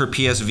think, for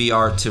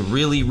PSVR to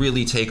really,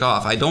 really take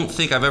off. I don't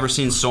think I've ever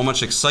seen so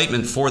much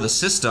excitement for the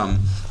system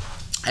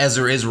as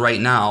there is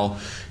right now.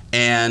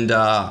 And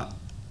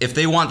if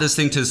they want this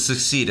thing to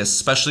succeed,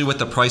 especially with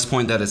the price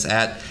point that it's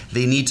at,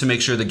 they need to make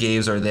sure the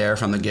games are there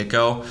from the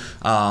get-go,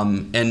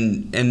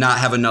 and not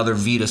have another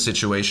Vita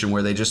situation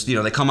where they just,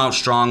 they come out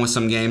strong with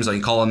some games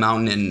like Call of the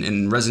Mountain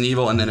and Resident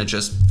Evil, and then it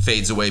just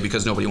fades away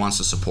because nobody wants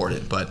to support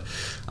it. But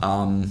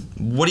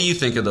what do you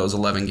think of those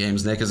 11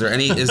 games, Nick? Is there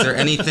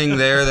anything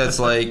there that's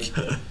like,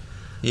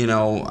 I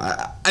know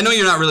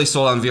you're not really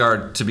sold on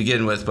VR to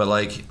begin with, but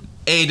like,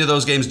 A, do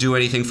those games do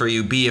anything for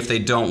you? B, if they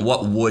don't,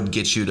 what would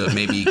get you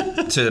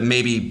to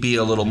maybe be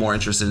a little more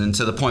interested and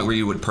to the point where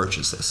you would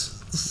purchase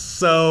this?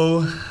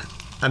 So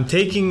I'm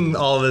taking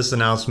all of this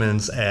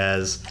announcements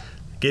as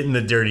getting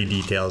the dirty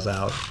details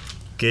out,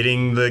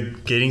 getting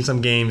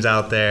some games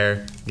out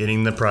there,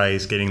 getting the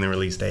price, getting the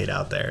release date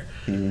out there.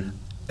 Mm-hmm.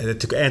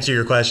 To answer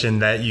your question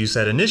that you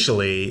said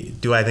initially,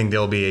 do I think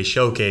there'll be a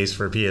showcase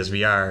for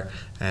PSVR?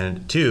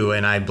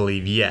 And I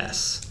believe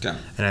yes. Okay.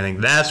 And I think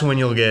that's when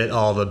you'll get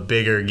all the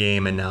bigger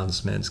game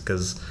announcements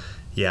because,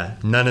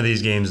 none of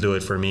these games do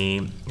it for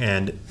me.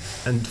 And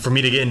for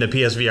me to get into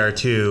PSVR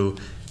 2,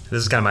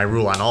 this is kind of my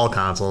rule on all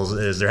consoles,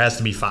 is there has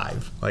to be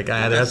 5. Like,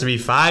 there has to be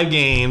 5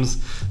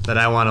 games that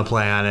I want to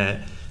play on it.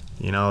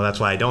 That's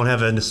why I don't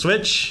have a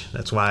Switch.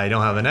 That's why I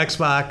don't have an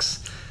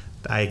Xbox.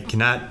 I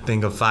cannot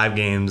think of 5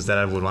 games that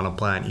I would want to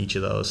play on each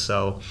of those.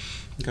 So...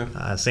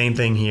 Okay. Same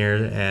thing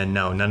here, and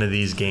no, none of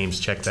these games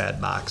check that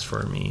box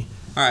for me.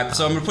 All right,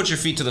 so I'm gonna put your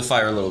feet to the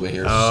fire a little bit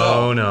here.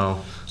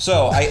 No.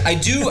 So I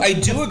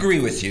do agree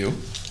with you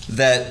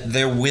that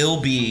there will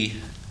be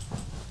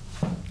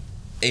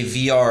a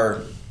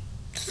VR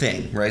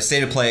thing, right?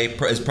 State of play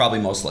is probably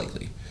most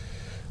likely.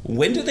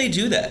 When do they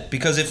do that?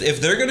 Because if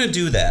they're gonna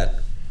do that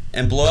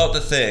and blow out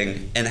the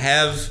thing and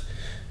have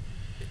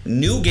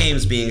new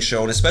games being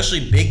shown,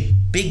 especially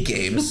big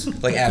games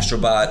like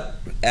Astrobot,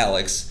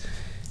 Alyx.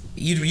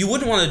 You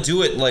wouldn't want to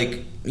do it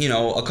like,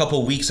 a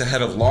couple weeks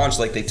ahead of launch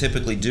like they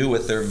typically do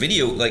with their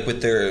video, like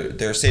with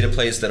their state of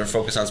plays that are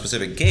focused on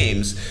specific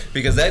games,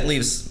 because that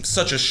leaves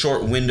such a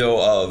short window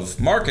of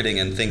marketing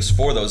and things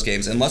for those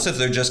games, unless if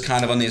they're just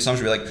kind of on the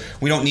assumption like,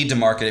 we don't need to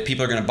market it,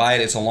 people are going to buy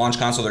it, it's a launch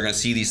console, they're going to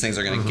see these things,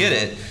 they're going to get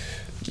it.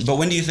 But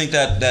when do you think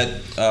that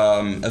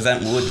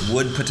event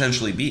would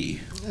potentially be?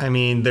 I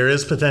mean, there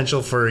is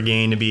potential for a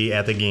game to be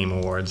at the Game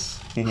Awards,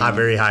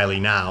 very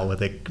highly now,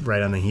 with it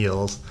right on the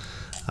heels.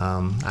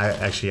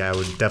 I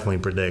would definitely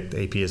predict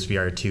a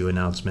PSVR 2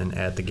 announcement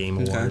at the Game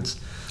Awards.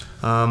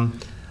 I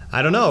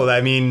don't know.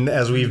 I mean,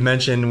 as we've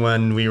mentioned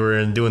when we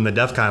were doing the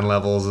DEF CON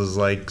levels, is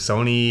like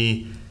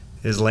Sony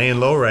is laying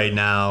low right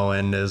now,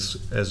 and as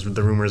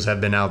the rumors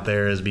have been out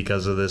there, is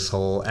because of this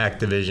whole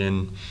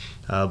Activision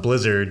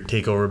Blizzard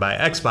takeover by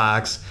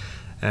Xbox,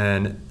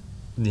 and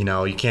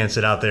you can't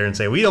sit out there and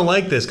say, we don't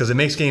like this because it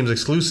makes games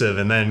exclusive,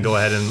 and then go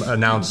ahead and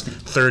announce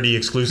 30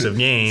 exclusive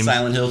games.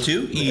 Silent Hill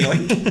 2? Yeah.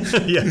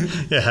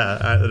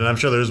 And I'm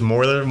sure there's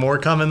more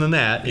coming than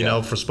that,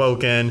 for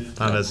Spoken,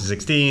 Final Fantasy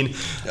 16.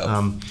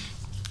 Yep.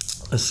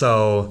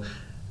 So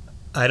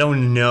I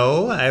don't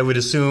know. I would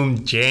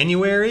assume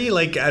January.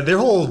 Like their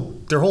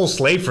whole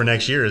slate for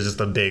next year is just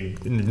a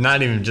big,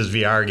 not even just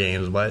VR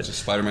games, but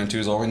Spider-Man 2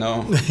 is all we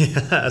know.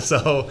 yeah.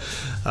 So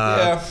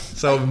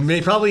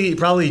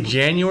probably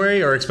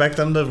January, or expect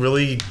them to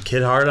really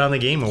hit hard on the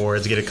Game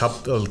Awards, get a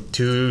couple of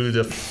 2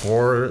 to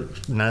 4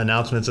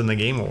 announcements in the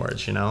Game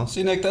Awards.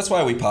 See, Nick, that's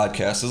why we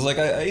podcast. Is like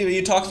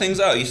you talk things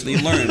out, you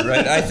learn,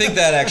 right? I think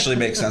that actually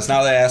makes sense.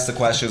 Now that I ask the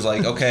questions,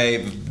 like, okay,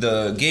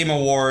 the Game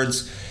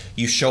Awards,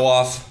 you show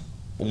off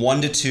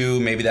 1 to 2,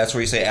 maybe that's where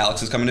you say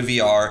Alex is coming to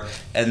VR,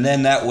 and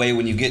then that way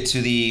when you get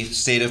to the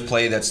state of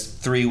play that's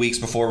 3 weeks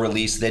before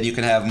release, then you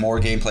can have more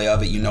gameplay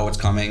of it. You know it's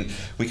coming.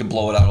 We can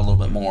blow it out a little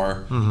bit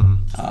more.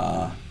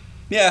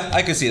 Yeah,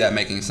 I could see that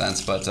making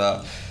sense,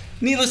 but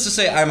needless to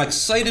say, I'm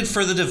excited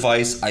for the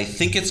device. I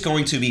think it's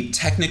going to be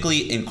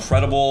technically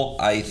incredible.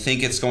 I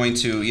think it's going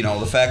to,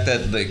 the fact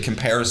that the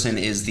comparison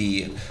is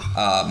the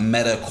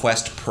Meta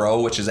Quest Pro,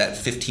 which is at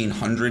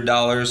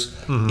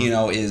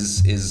 $1,500,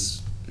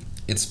 is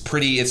it's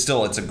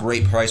a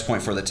great price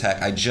point for the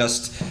tech. I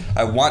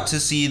want to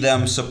see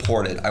them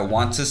support it. I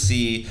want to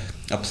see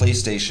a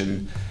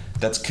PlayStation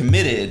that's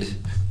committed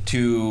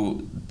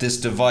to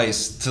this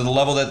device to the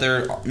level that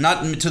they're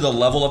not to the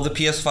level of the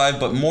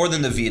PS5, but more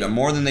than the Vita,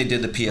 more than they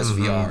did the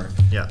PSVR.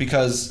 Yeah.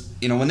 Because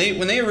when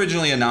they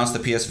originally announced the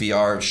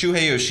PSVR,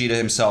 Shuhei Yoshida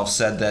himself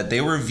said that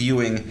they were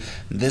viewing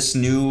this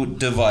new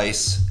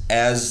device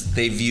as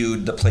they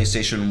viewed the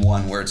PlayStation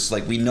 1, where it's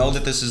like, we know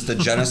that this is the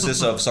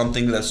genesis of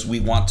something that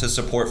we want to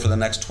support for the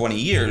next 20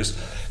 years,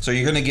 so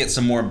you're going to get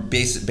some more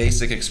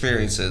basic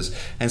experiences.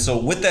 And so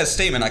with that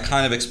statement, I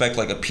kind of expect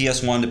like a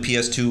PS1 to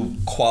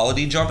PS2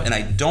 quality jump, and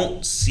I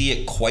don't see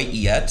it quite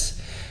yet.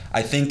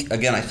 I think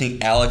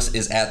Alex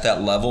is at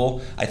that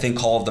level. I think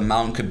Call of the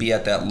Mountain could be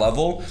at that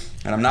level.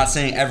 And I'm not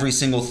saying every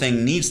single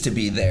thing needs to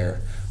be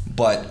there,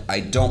 but I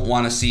don't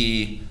want to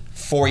see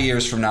 4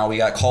 years from now we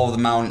got Call of the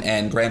Mountain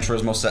and Gran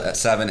Turismo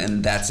 7,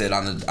 and that's it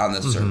on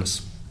the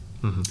service.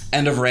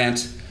 End of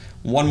rant.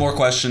 One more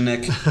question,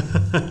 Nick.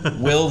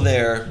 Will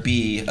there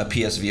be a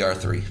PSVR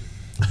 3?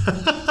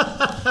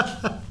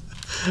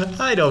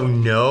 I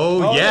don't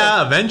know. Oh,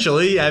 yeah, okay.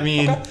 Eventually. I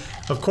mean,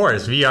 Of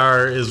course,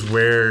 VR is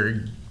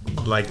where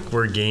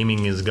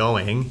gaming is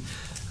going.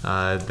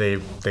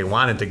 They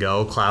want it to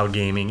go. Cloud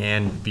gaming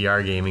and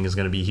VR gaming is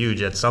going to be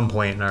huge at some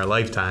point in our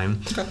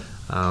lifetime. Okay.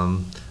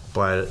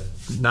 But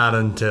not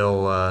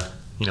until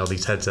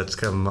these headsets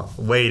come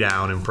way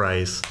down in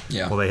price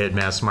will they hit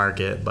mass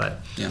market. But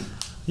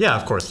yeah,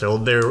 of course,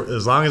 there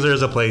as long as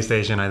there's a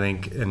PlayStation, I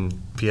think, and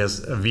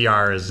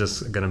VR is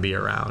just going to be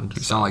around.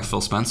 You sound like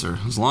Phil Spencer.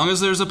 As long as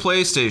there's a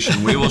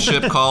PlayStation, we will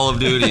ship Call of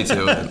Duty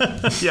to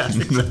it. Yes,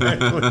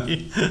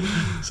 exactly.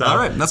 So, all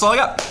right, that's all I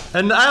got.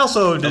 And I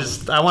also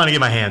I want to get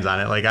my hands on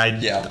it. Like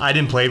I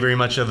didn't play very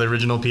much of the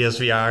original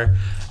PSVR,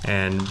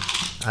 and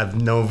I've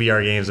no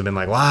VR games have been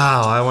like,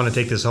 wow, I want to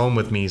take this home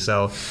with me.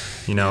 So,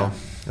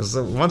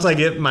 so once I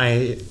get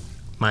my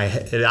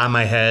on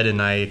my head and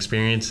I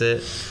experience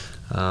it.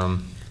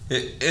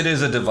 It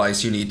is a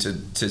device you need to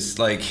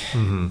like,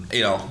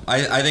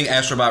 I think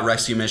Astrobot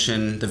Rescue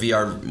Mission, the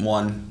VR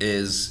one,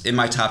 is in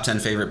my top 10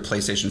 favorite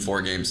PlayStation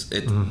 4 games.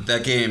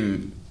 That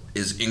game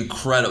is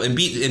incredible. And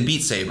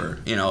Beat Saber,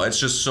 it's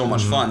just so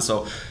much fun.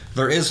 So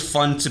there is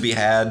fun to be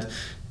had,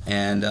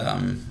 and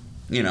and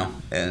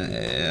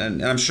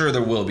I'm sure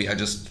there will be. I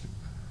just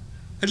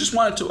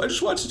want it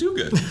to do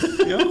good. I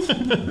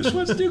just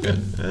want it to do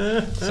good.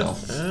 So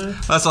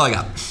that's all I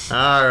got.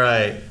 All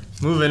right,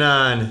 moving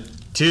on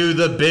to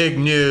the big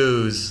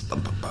news.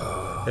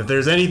 If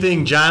there's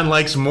anything John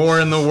likes more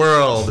in the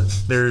world,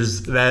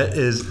 that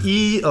is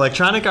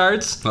Electronic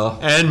Arts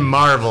and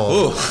Marvel.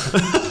 Ooh.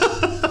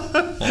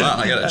 Hold on,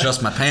 I gotta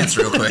adjust my pants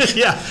real quick.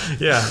 Yeah.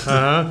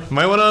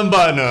 Might want to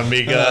unbutton them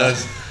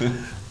because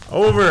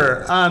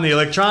over on the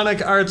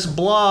Electronic Arts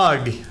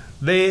blog,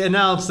 they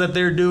announced that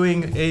they're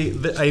doing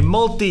a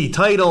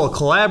multi-title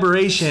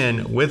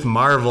collaboration with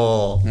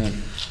Marvel.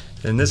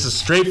 And this is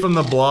straight from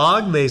the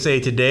blog. They say,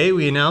 today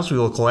we announced we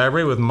will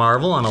collaborate with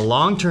Marvel on a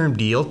long-term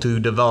deal to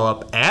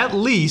develop at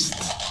least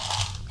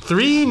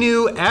 3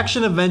 new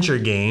action-adventure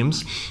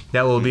games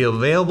that will be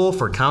available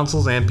for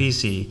consoles and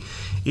PC.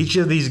 Each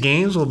of these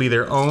games will be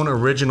their own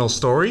original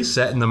story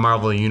set in the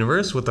Marvel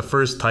Universe, with the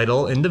first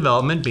title in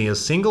development being a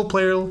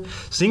single-player,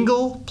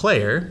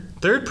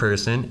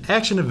 third-person,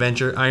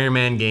 action-adventure Iron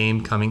Man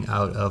game coming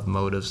out of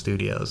Motive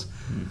Studios.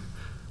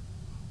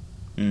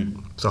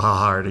 So how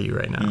hard are you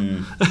right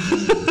now?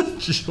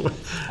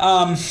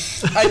 I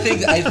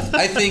think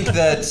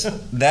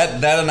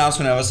that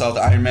announcement of us out,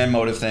 the Iron Man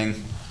Motive thing,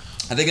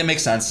 I think it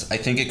makes sense. I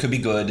think it could be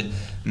good.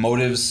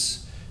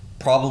 Motive's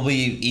probably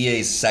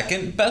EA's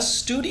second best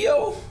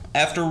studio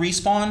after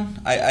Respawn.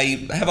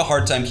 I have a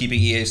hard time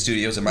keeping EA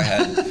studios in my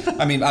head.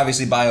 I mean,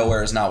 obviously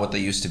BioWare is not what they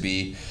used to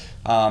be.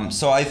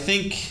 So I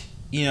think,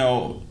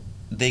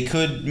 they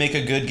could make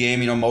a good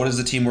game. Motive's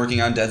the team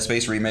working on Dead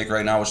Space Remake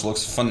right now, which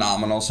looks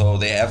phenomenal. So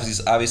they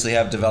obviously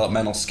have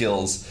developmental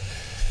skills.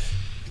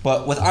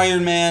 But with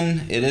Iron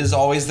Man, it is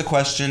always the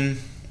question.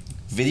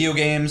 Video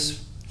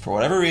games, for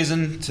whatever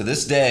reason, to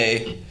this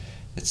day,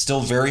 it's still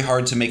very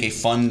hard to make a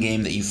fun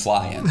game that you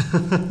fly in.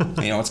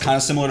 It's kind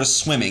of similar to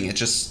swimming.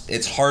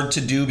 It's hard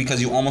to do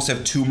because you almost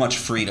have too much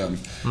freedom.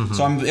 Mm-hmm.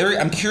 So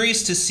I'm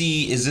curious to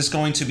see, is this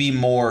going to be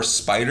more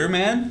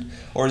Spider-Man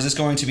or is this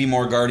going to be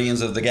more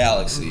Guardians of the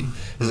Galaxy?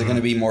 Is it going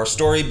to be more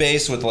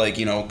story-based with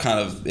kind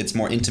of it's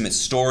more intimate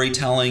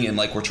storytelling and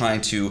we're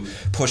trying to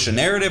push a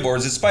narrative, or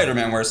is it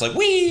Spider-Man where it's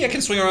I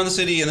can swing around the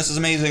city and this is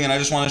amazing and I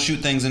just want to shoot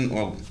things and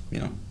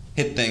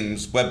hit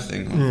things, web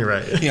things.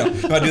 Right.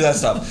 I do that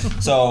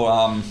stuff. So,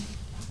 I'm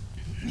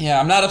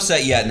not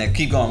upset yet, Nick.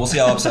 Keep going. We'll see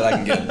how upset I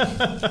can get.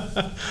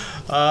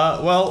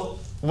 Well,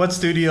 what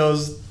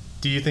studios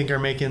do you think are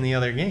making the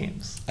other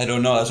games? I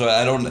don't know. That's why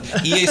I don't.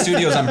 EA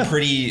Studios, I'm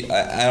pretty.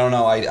 I don't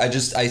know. I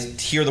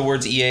hear the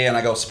words EA and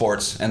I go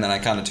sports, and then I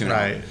kind of tune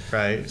out.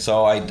 Right.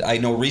 So I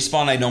know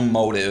Respawn. I know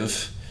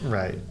Motive.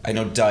 Right. I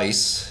know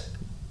DICE.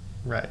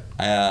 Right.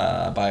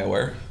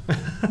 BioWare.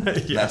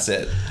 Yeah. That's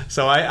it.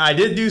 So I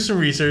did do some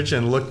research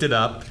and looked it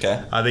up.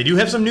 Okay. They do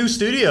have some new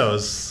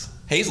studios.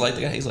 Hazelight.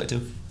 They got Hazelight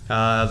too.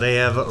 They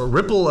have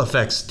Ripple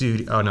Effect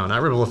Studio. Oh no,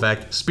 not Ripple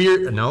Effect. Not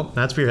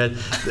Spearhead.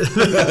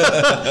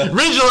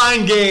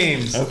 Ridgeline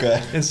Games.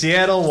 Okay. In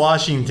Seattle,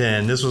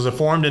 Washington. This was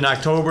formed in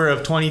October of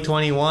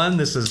 2021.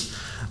 This is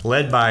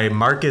led by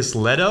Marcus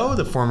Leto,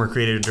 the former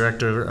creative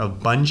director of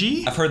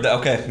Bungie. I've heard that.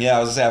 Okay. Yeah, I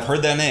was gonna say I've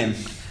heard that name.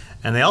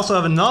 And they also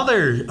have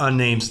another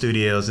unnamed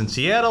studios in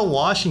Seattle,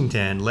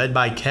 Washington, led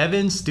by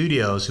Kevin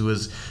Studios, who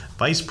is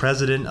vice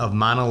president of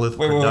Monolith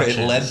Productions.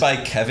 Wait. Led by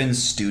Kevin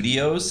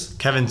Studios?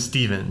 Kevin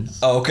Stevens.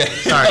 Oh, okay.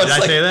 Sorry, did I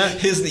say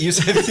that? You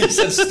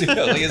said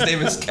studio. His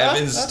name is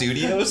Kevin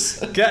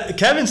Studios?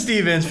 Kevin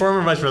Stevens,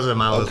 former vice president of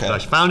Monolith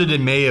Productions, founded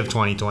in May of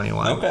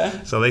 2021. Okay.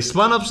 So they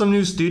spun up some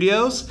new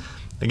studios.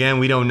 Again,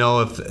 we don't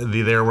know if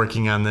they're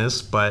working on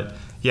this, but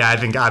yeah, I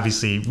think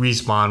obviously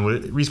Respawn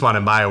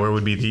and BioWare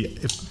would be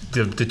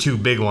the two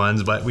big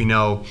ones, but we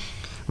know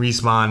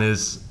Respawn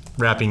is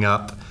wrapping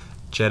up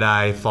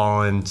Jedi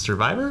Fallen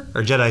Survivor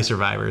or Jedi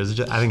Survivor.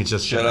 I think it's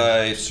just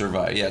Jedi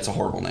Survivor. Yeah, it's a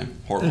horrible name.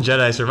 Horrible.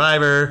 Jedi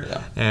Survivor,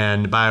 yeah.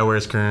 And BioWare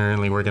is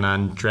currently working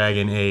on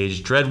Dragon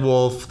Age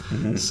Dreadwolf.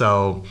 Mm-hmm.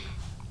 So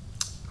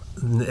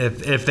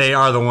if they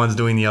are the ones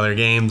doing the other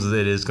games,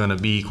 it is going to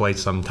be quite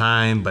some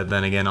time. But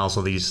then again,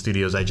 also these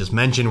studios I just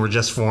mentioned were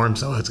just formed,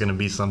 so it's going to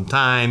be some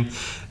time.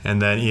 And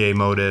then EA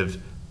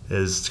Motive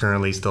is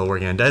currently still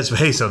working on Dead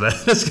Space, so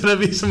that's going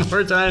to be some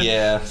more time.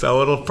 Yeah.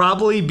 So it'll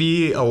probably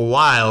be a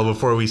while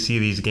before we see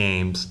these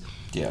games.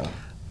 Yeah.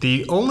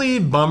 The only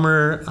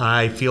bummer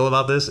I feel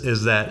about this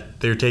is that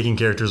they're taking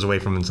characters away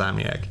from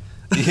Insomniac.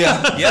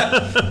 Yeah.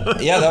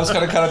 That was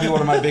going to be one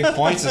of my big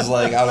points. Is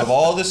out of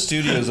all the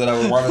studios that I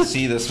would want to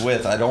see this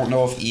with, I don't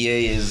know if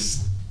EA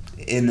is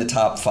in the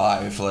top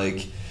 5.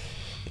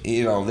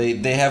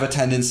 They have a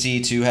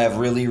tendency to have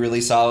really,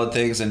 really solid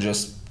things and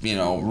just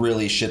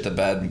really shit the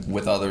bed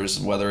with others,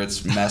 whether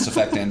it's Mass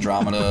Effect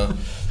Andromeda,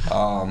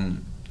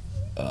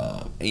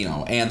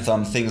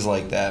 Anthem, things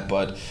like that.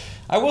 But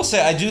I will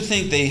say I do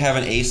think they have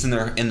an ace in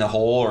the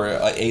hole, or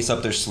an ace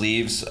up their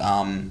sleeves,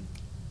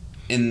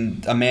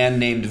 in a man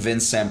named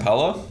Vince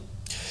Zampella.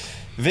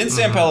 Vince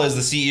Zampella is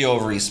the CEO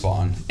of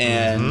Respawn,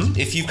 and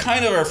if you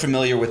kind of are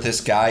familiar with this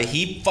guy,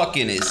 he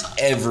fucking is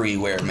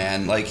everywhere,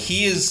 man.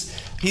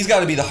 He's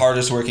got to be the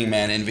hardest working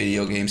man in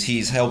video games.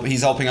 He's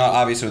helping out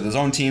obviously with his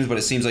own teams, but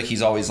it seems like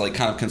he's always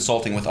kind of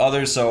consulting with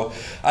others. So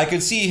I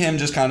could see him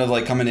just kind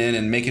of coming in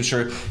and making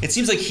sure. It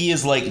seems like he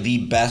is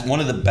the best, one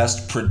of the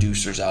best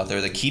producers out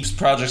there that keeps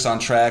projects on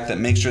track, that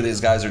makes sure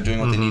these guys are doing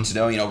what they need to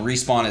do.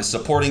 Respawn is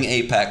supporting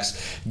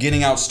Apex,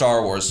 getting out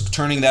Star Wars,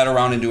 turning that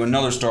around into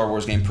another Star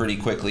Wars game pretty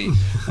quickly,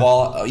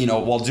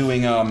 while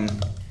doing. I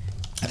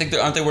think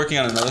aren't they working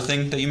on another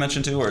thing that you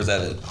mentioned too, or is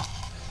that it?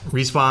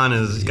 Respawn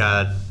has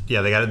got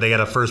they got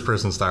a first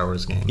person Star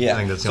Wars game. Yeah, I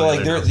think that's the so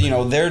only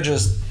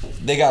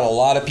they got a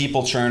lot of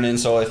people churning.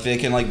 So if they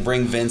can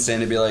bring Vince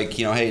in and be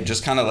hey,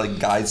 just kind of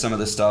guide some of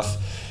this stuff,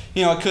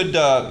 it could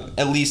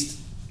at least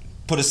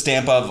put a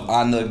stamp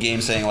on the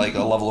game saying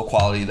a level of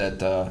quality that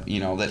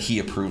that he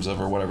approves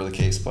of, or whatever the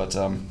case. But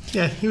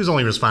yeah, he was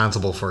only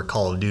responsible for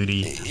Call of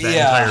Duty,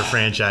 entire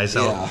franchise,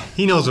 so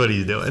he knows what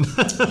he's doing.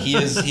 He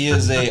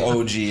is a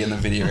OG in the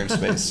video game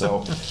space,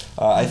 so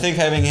I think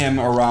having him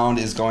around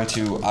is going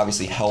to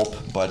obviously help.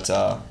 But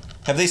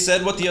have they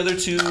said what the other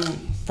two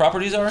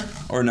properties are,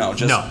 or no?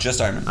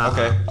 Just Iron Man.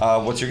 Okay,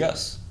 what's your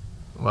guess?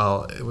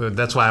 Well,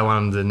 that's why I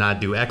want them to not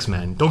do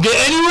X-Men. Don't get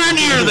anywhere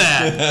near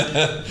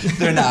that.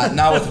 They're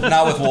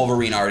not with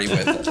Wolverine already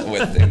with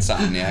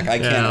Insomniac. I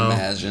can't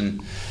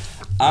imagine.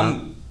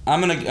 I'm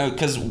gonna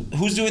because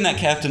who's doing that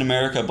Captain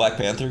America Black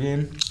Panther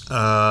game?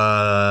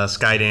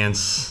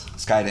 Skydance.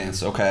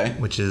 Okay.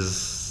 Which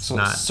is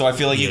not. So I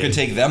feel like you could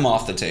take them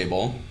off the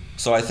table.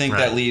 So I think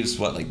that leaves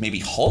maybe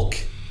Hulk.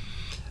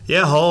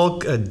 Yeah,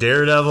 Hulk,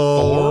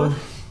 Daredevil.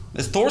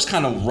 Thor's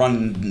kind of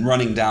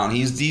running down.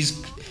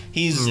 He's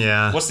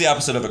what's the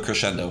opposite of a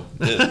crescendo?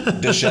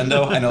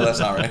 Descendo? I know that's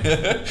not right.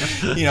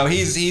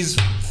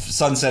 He's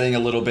sunsetting a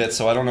little bit,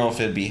 so I don't know if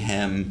it'd be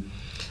him.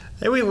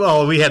 Hey,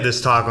 we had this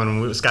talk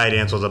when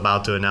Skydance was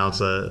about to announce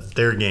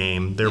their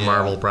game, their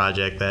Marvel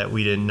project that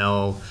we didn't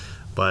know.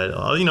 But,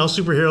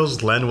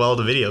 superheroes lend well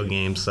to video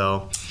games,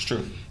 so... It's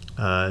true.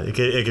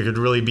 It could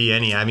really be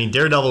any. I mean,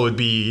 Daredevil would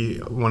be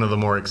one of the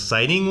more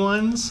exciting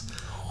ones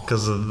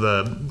because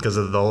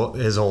of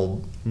his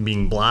whole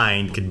being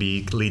blind could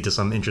lead to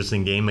some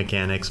interesting game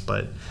mechanics.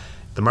 But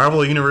the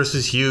Marvel universe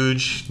is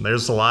huge.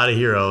 There's a lot of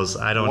heroes.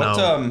 I don't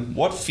know.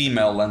 What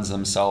female lends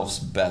themselves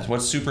best?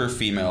 What super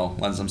female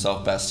lends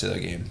themselves best to the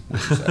game?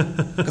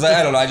 Because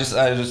I don't know.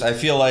 I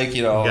feel like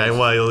you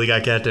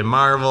got Captain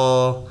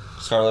Marvel,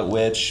 Scarlet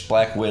Witch,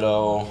 Black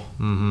Widow.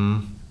 Mm-hmm.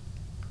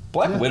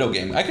 Black Widow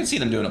game. I could see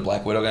them doing a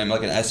Black Widow game,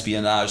 like an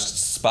espionage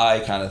spy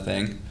kind of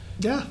thing.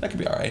 Yeah, that could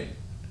be all right.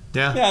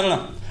 Yeah. Yeah, I don't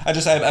know. I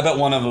bet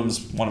one of them's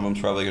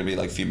probably gonna be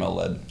like female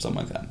led,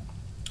 something like that.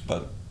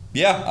 But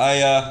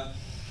yeah,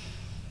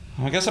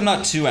 I guess I'm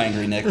not too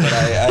angry, Nick, but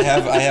I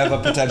have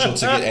a potential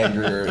to get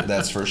angrier.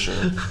 That's for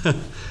sure.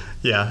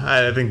 Yeah,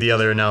 I think the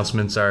other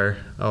announcements are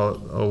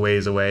a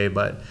ways away,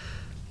 but.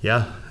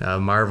 Yeah,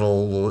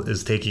 Marvel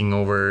is taking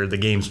over the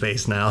game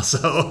space now,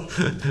 so...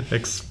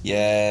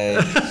 Yay.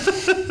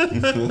 So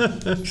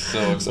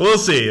excited. We'll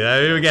see.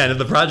 Again, if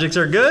the projects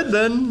are good,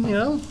 then,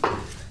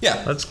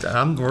 Yeah.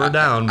 we're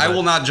down. I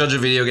will not judge a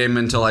video game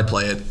until I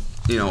play it,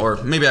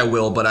 or maybe I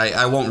will, but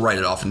I won't write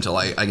it off until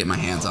I get my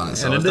hands on it.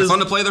 So if they're fun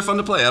to play, they're fun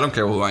to play. I don't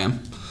care who I am.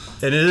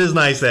 And it is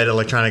nice that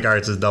Electronic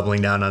Arts is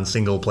doubling down on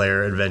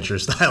single-player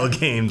adventure-style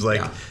games.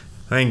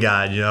 Thank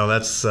God,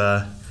 that's...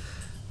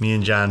 me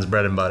and John's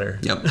bread and butter.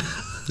 Yep.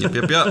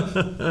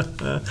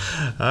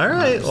 All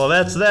right. Well,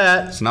 that's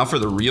that. So now for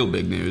the real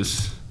big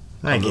news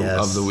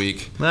of the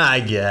week.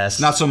 I guess.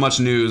 Not so much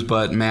news,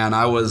 but man,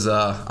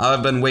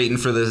 I've been waiting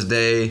for this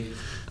day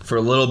for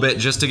a little bit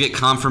just to get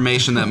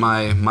confirmation that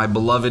my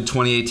beloved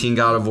 2018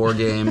 God of War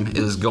game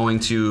is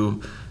going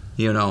to,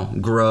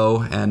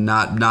 grow and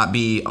not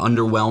be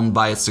underwhelmed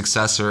by its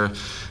successor.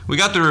 We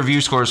got the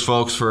review scores,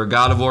 folks, for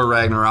God of War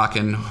Ragnarok,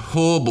 and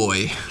oh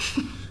boy.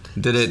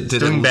 Did it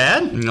doing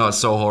bad? No, it's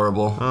so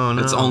horrible. Oh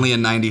no. It's only a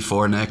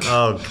 94, Nick.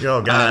 Oh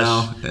gosh. I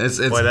know. It's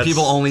boy,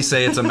 people only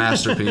say it's a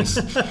masterpiece.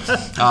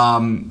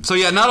 So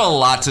yeah, not a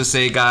lot to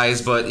say,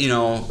 guys, but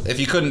if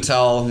you couldn't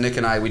tell, Nick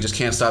and I, we just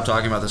can't stop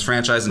talking about this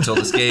franchise until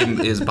this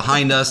game is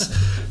behind us.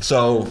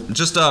 So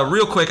just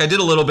real quick, I did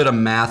a little bit of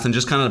math and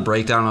just kind of a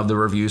breakdown of the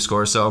review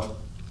score. So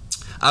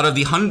out of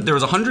there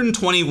was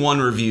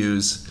 121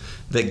 reviews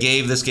that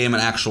gave this game an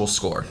actual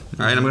score.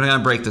 All right, I'm going to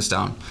break this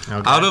down.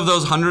 Okay. Out of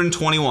those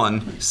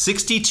 121,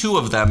 62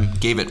 of them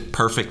gave it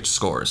perfect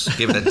scores.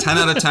 Gave it a 10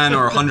 out of 10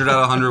 or 100 out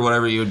of 100,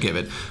 whatever you would give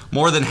it.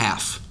 More than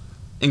half.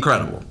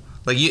 Incredible.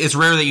 It's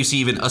rare that you see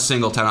even a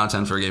single 10 out of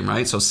 10 for a game,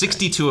 right? So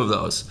 62 of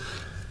those.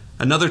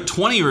 Another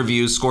 20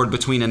 reviews scored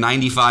between a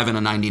 95 and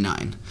a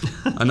 99.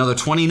 Another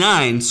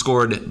 29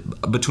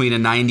 scored between a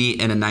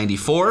 90 and a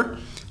 94.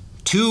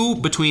 2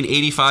 between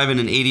 85 and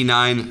an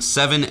 89,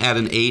 7 at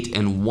an 8,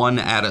 and 1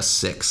 at a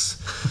 6.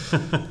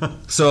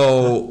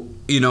 So,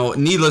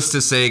 needless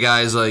to say,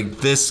 guys,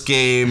 this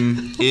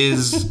game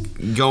is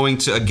going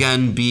to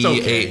again be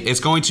it's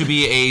going to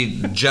be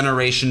a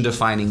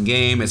generation-defining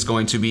game. It's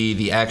going to be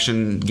the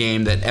action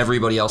game that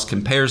everybody else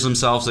compares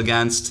themselves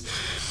against.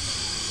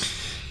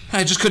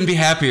 I just couldn't be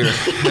happier.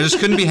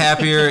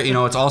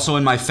 It's also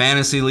in my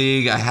fantasy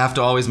league. I have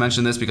to always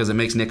mention this because it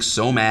makes Nick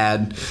so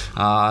mad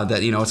that,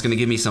 it's going to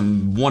give me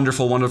some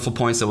wonderful, wonderful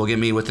points that will get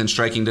me within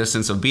striking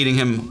distance of beating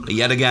him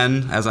yet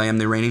again, as I am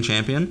the reigning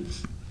champion.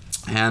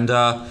 And,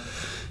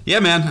 yeah,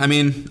 man. I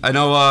mean, I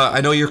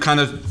know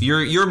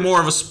you're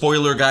more of a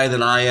spoiler guy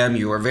than I am.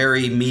 You are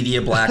very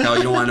media blackout.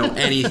 You don't want to know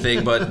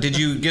anything. But did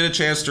you get a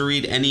chance to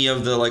read any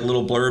of the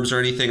little blurbs or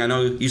anything? I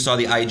know you saw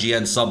the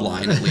IGN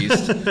subline at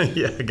least.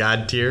 Yeah,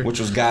 God tier. Which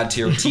was God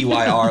tier,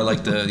 TYR,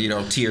 like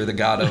the tier, the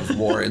God of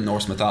War in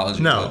Norse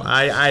mythology. No,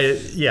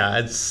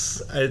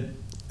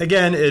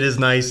 again, it is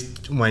nice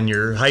when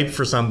you're hyped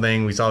for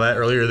something. We saw that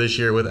earlier this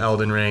year with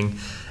Elden Ring,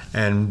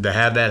 and to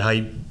have that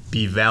hype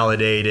be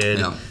validated.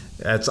 Yeah.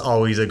 That's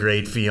always a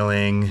great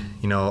feeling.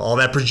 All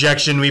that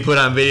projection we put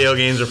on video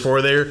games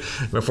before they're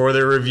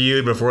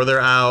reviewed, before they're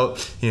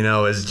out,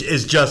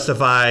 is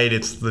justified.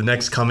 It's the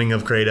next coming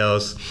of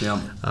Kratos. Yeah.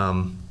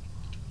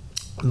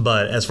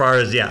 But as far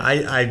as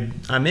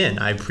I'm in.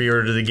 I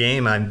pre-ordered the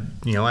game.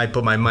 I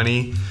put my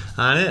money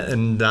on it,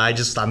 and I'm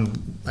just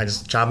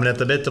chomping at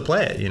the bit to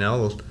play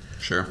it.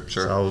 Sure.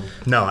 So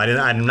no,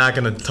 I'm not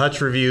going to touch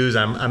reviews.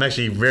 I'm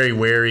actually very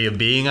wary of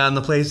being on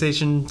the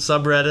PlayStation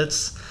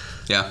subreddits.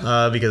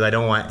 Yeah. Because I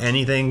don't want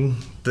anything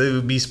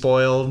to be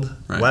spoiled.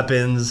 Right.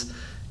 Weapons,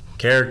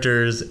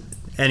 characters,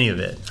 any of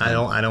it. I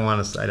don't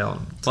want to.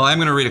 Well, I'm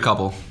going to read a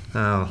couple.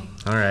 Oh,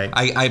 all right.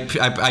 I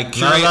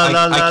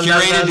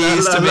curated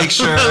these to make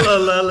sure.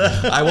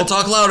 I will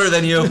talk louder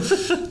than you.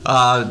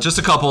 Just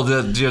a couple,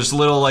 just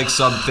little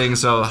sub things.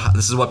 So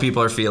this is what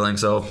people are feeling.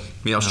 So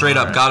straight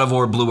up, right. God of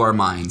War blew our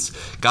minds.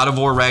 God of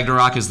War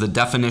Ragnarok is the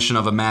definition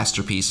of a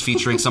masterpiece,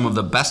 featuring some of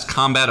the best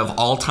combat of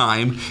all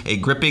time, a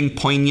gripping,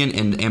 poignant,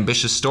 and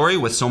ambitious story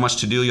with so much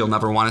to do you'll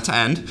never want it to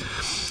end.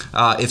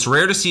 It's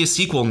rare to see a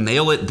sequel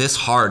nail it this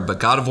hard, but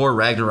God of War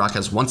Ragnarok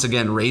has once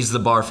again raised the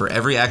bar for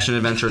every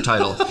action-adventure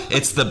title.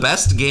 It's the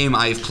best game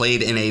I've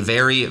played in a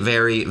very,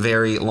 very,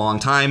 very long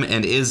time,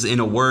 and is, in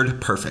a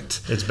word,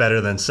 perfect. It's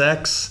better than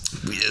sex.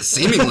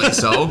 Seemingly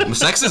so.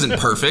 Sex isn't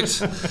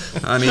perfect.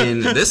 I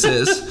mean, this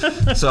is.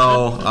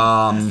 So,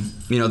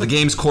 the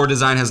game's core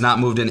design has not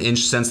moved an inch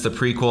since the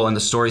prequel, and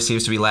the story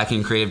seems to be lacking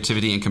in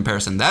creativity in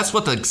comparison. That's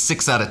what the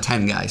 6 out of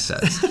 10 guy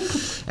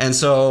says. And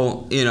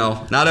so,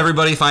 not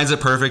everybody finds it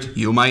perfect.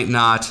 You might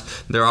not.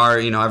 There are,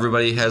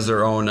 everybody has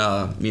their own,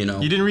 You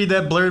didn't read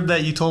that blurb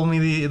that you told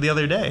me the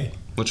other day.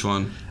 Which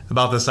one?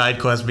 About the side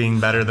quest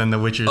being better than The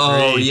Witcher 3.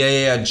 Oh,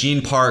 yeah.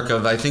 Gene Park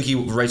I think he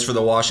writes for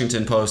the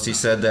Washington Post. He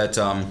said that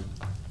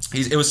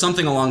it was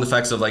something along the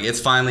effects of, like, it's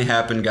finally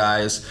happened,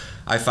 guys.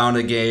 I found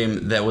a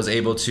game that was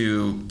able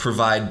to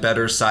provide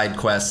better side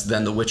quests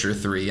than The Witcher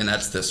 3, and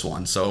that's this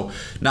one. So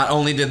not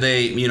only did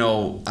they,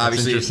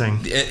 obviously... That's interesting.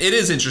 It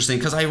is interesting,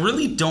 because I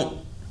really don't...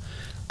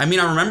 I mean,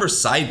 I remember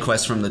side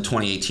quests from the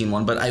 2018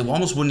 one, but I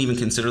almost wouldn't even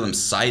consider them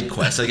side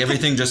quests. Like,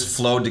 everything just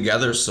flowed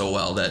together so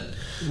well that...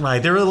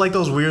 Right, there were like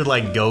those weird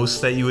like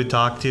ghosts that you would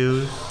talk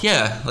to.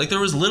 Yeah, like there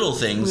was little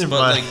things,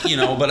 but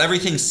but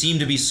everything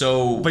seemed to be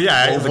so. But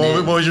yeah,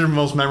 what was your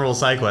most memorable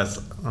side quest?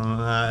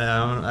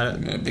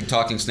 Big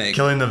talking snake.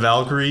 Killing the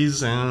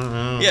Valkyries.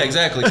 Yeah,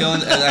 exactly.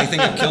 I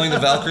think of killing the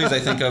Valkyries. I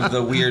think of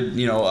the weird,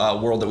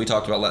 world that we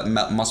talked about,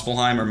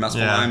 Muspelheim,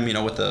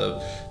 with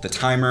the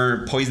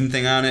timer poison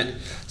thing on it.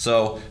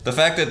 So the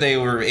fact that they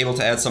were able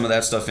to add some of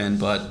that stuff in,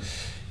 but.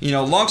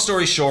 Long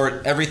story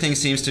short, everything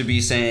seems to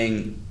be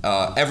saying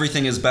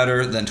everything is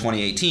better than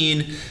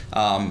 2018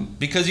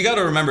 because you got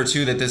to remember,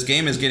 too, that this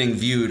game is getting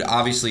viewed,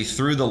 obviously,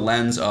 through the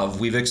lens of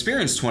we've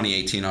experienced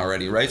 2018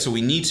 already, right? So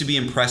we need to be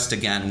impressed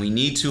again. We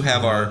need to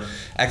have our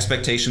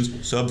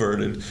expectations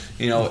subverted,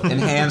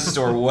 enhanced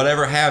or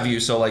whatever have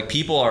you. So, like,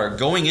 people are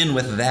going in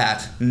with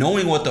that,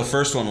 knowing what the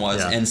first one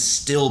was, and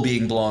still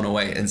being blown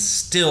away and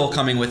still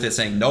coming with it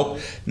saying, nope,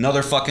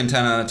 another fucking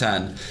 10 out of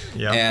 10.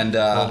 Yeah. And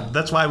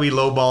that's why we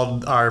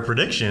lowballed our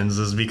predictions,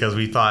 is because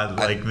we thought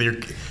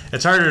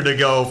it's harder to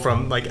go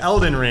from like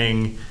Elden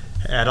Ring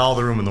had all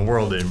the room in the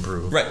world to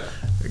improve. Right.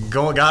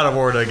 Going God of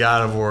War to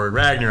God of War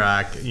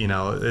Ragnarok,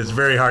 it's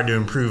very hard to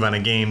improve on a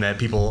game that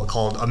people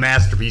called a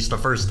masterpiece the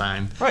first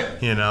time. Right.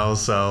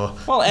 So.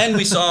 Well, and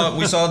we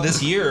saw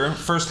this year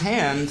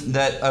firsthand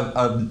that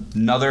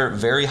another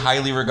very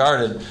highly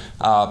regarded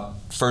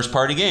first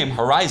party game,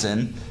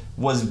 Horizon,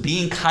 was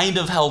being kind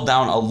of held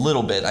down a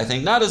little bit. I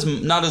think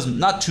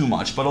not too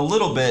much, but a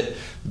little bit,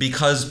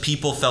 because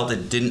people felt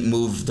it didn't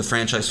move the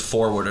franchise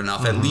forward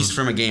enough, at least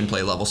from a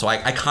gameplay level. So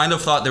I kind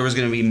of thought there was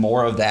going to be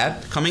more of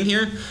that coming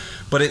here,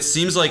 but it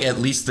seems like at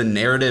least the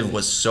narrative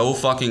was so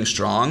fucking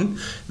strong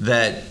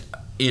that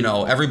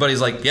everybody's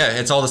like, yeah,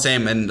 it's all the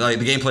same, and like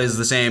the gameplay is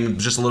the same,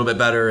 just a little bit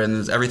better,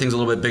 and everything's a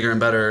little bit bigger and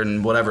better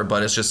and whatever.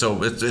 But it's just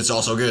it's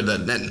also good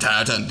that 10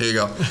 out of 10. There you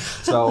go.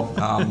 So.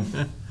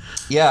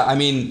 Yeah, I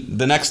mean,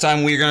 the next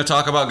time we're going to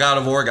talk about God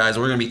of War, guys,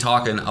 we're going to be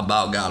talking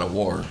about God of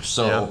War.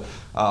 So,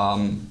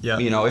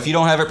 if you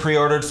don't have it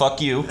pre-ordered,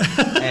 fuck you.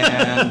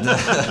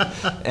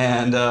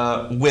 And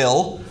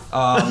Will,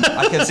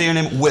 I can say your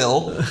name,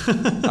 Will.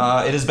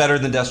 It is better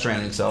than Death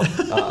Stranding, so,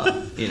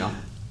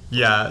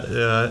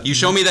 Yeah. You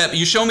show me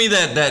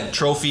that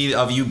trophy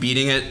of you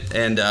beating it,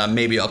 and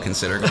maybe I'll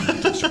consider going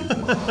to Death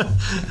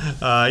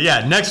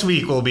Stranding. Next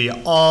week will be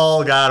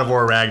all God of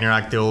War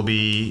Ragnarok. There will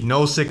be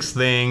no 6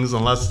 things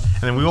and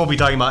then we won't be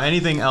talking about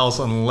anything else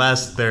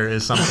unless there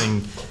is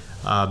something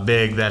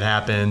big that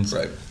happens.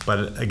 Right.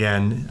 But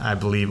again, I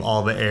believe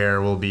all the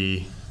air will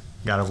be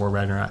God of War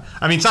Ragnarok.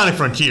 I mean, Sonic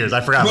Frontiers. I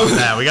forgot about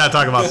that. We got to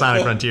talk about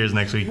Sonic Frontiers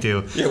next week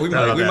too. Yeah, we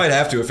might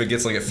have to if it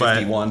gets like a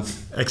 51.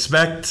 But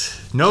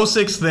expect no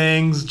 6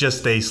 things,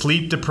 just a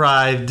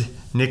sleep-deprived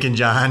Nick and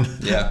John.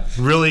 Yeah.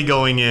 Really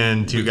going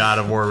into God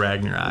of War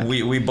Ragnarok.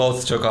 We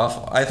both took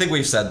off. I think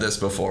we've said this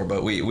before,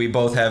 but we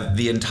both have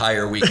the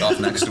entire week off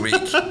next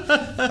week.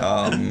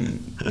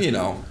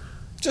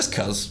 Just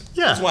cause.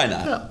 Yeah. Why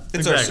not? Yeah,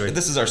 exactly.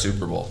 This is our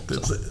Super Bowl.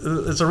 So.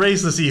 It's a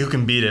race to see who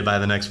can beat it by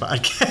the next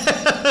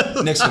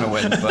podcast. Nick's going to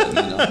win, but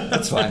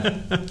that's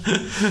fine.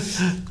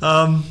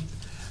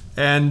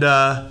 And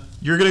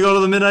you're going to go to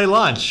the midnight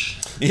launch.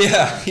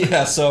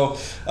 Yeah. So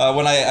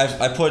when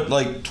I put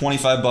like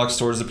 $25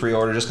 towards the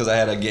pre-order just because I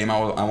had a game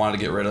I wanted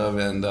to get rid of,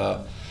 and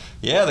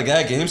the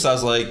guy at GameStop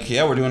was like,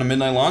 yeah, we're doing a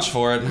midnight launch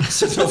for it. And I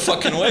said, no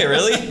fucking way,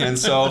 really? And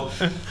so,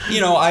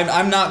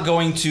 I'm not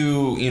going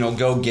to,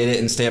 go get it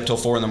and stay up till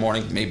 4 in the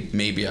morning.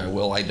 Maybe I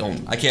will. I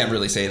can't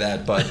really say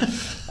that, but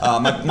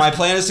my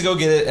plan is to go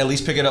get it, at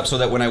least pick it up so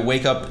that when I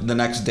wake up the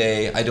next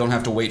day, I don't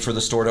have to wait for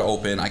the store to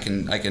open. I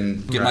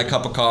can get my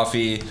cup of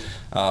coffee,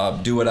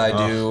 do what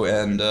I do,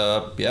 and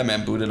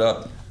boot it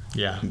up.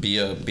 Yeah. Be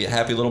a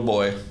happy little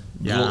boy.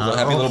 Yeah.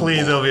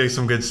 Hopefully there'll be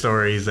some good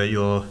stories that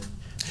you'll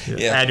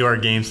add to our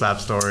GameStop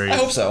stories. I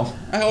hope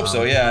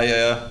so.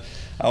 Yeah.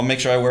 I'll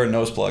make sure I wear a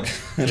nose plug.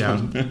 Yeah.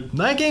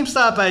 My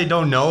GameStop, I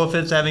don't know if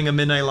it's having a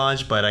midnight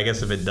launch, but I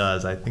guess if it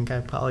does, I think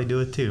I'd probably do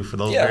it too for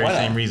those very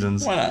same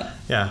reasons. Why not?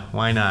 Yeah,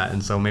 why not?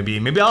 And so maybe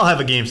I'll have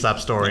a GameStop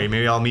story.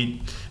 Maybe I'll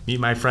meet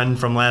my friend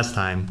from last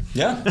time.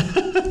 Yeah.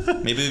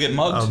 Maybe we'll get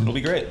mugged. It'll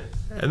be great.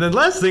 And then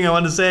last thing I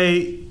wanted to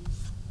say,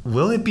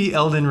 will it be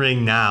Elden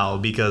Ring now?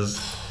 Because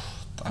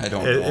I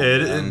don't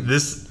know.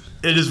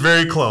 It is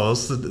very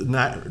close.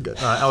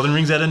 Elden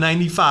Ring's at a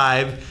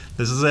 95.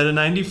 This is at a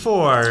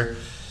 94.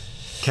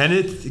 Can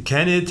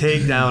it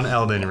take down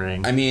Elden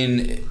Ring? I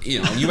mean,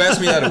 you asked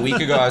me that a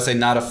week ago. I would say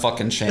not a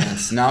fucking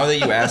chance. Now that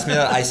you asked me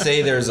that, I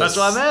say there's That's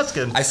what I'm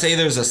asking. I say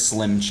there's a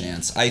slim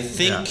chance. I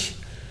think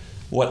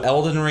what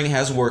Elden Ring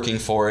has working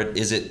for it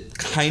is it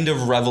kind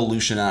of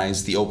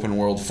revolutionized the open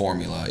world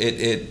formula.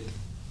 It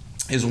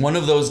is one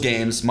of those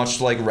games, much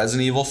like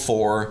Resident Evil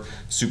 4,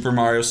 Super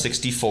Mario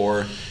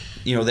 64,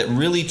 that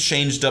really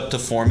changed up the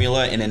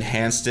formula and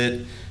enhanced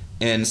it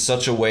in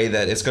such a way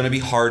that it's going to be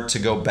hard to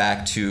go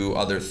back to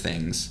other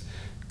things.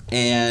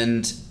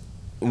 And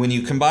when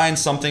you combine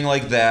something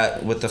like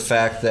that with the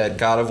fact that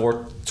God of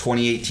War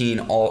 2018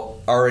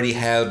 already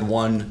had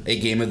won a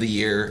Game of the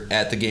Year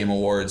at the Game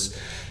Awards,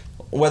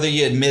 whether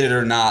you admit it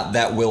or not,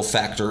 that will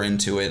factor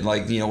into it.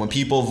 Like, when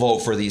people vote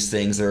for these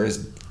things, there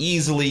is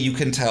easily, you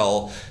can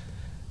tell,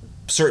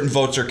 certain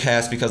votes are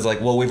cast because,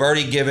 we've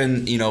already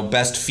given,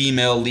 best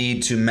female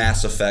lead to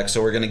Mass Effect,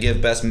 so we're going to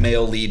give best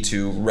male lead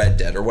to Red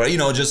Dead or what,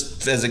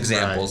 just as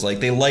examples. Right.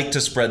 They like to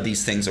spread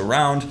these things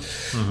around.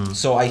 Mm-hmm.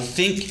 So I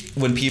think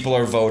when people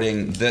are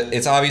voting, that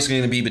it's obviously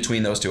going to be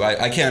between those two.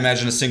 I can't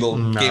imagine a single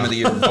Game of the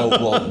Year vote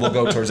will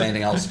go towards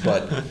anything else,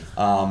 but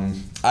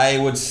I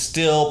would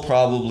still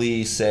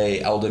probably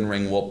say Elden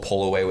Ring will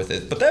pull away with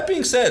it. But that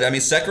being said,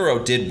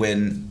 Sekiro did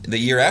win the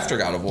year after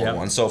God of War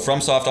 1, so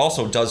FromSoft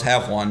also does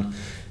have one.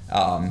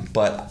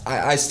 But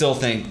I still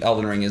think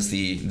Elden Ring is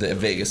the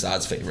Vegas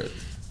odds favorite.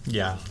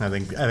 Yeah, I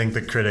think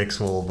the critics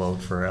will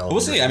vote for Elden Ring.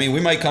 We'll see. We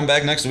might come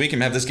back next week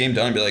and have this game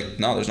done and be like,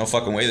 no, there's no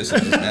fucking way this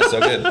is, man. So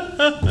good.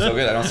 So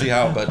good. I don't see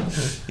how, but,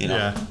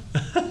 Yeah.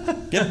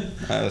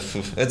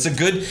 It's a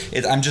good...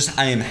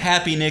 I am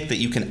happy, Nick, that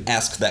you can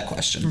ask that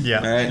question. Yeah.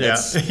 All right? Yeah.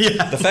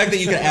 The fact that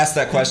you can ask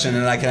that question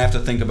and I can have to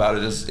think about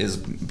it is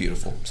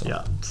beautiful. So.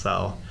 Yeah.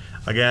 So,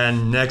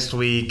 again, next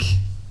week...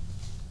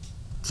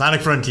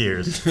 Sonic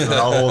Frontiers.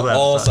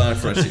 All Sonic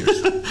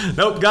Frontiers.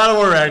 Nope, God of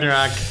War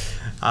Ragnarok.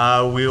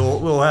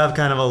 We'll have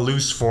kind of a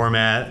loose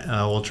format.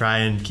 We'll try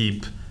and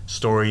keep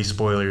story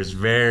spoilers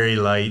very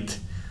light.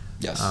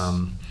 Yes.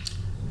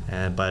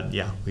 But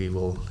yeah, we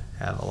will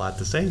have a lot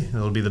to say.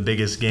 It'll be the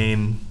biggest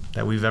game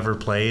that we've ever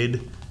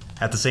played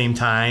at the same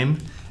time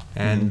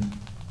and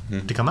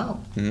to come out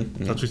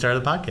since we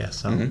started the podcast.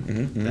 So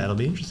that'll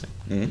be interesting.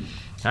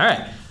 Mm-hmm. All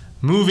right.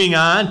 Moving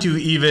on to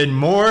even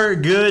more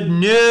good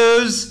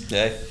news.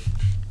 Okay.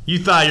 You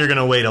thought you were going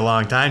to wait a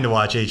long time to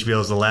watch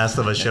HBO's The Last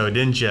of Us show,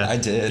 didn't you? I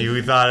did.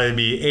 You thought it'd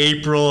be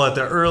April at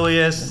the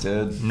earliest. I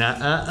did.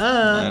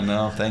 Nuh-uh.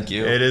 No, thank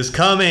you. It is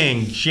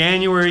coming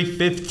January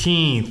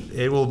 15th.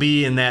 It will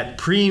be in that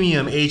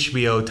premium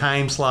HBO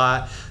time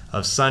slot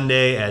of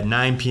Sunday at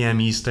 9 p.m.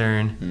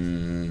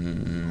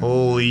 Eastern.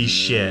 Holy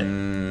shit.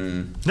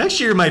 Next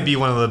year might be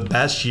one of the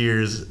best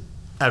years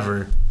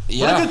ever.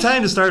 Yeah. What a good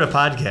time to start a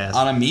podcast.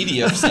 On a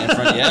media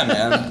standpoint, yeah,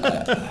 man.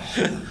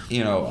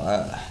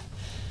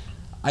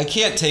 I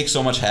can't take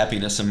so much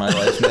happiness in my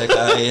life, Nick.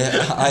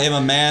 I am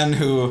a man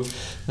who,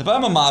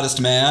 I'm a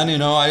modest man,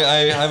 I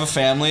have a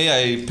family,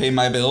 I pay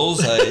my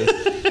bills, I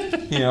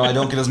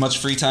don't get as much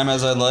free time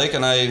as I'd like,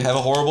 and I have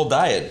a horrible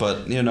diet,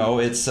 but,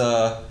 it's...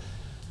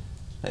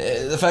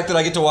 the fact that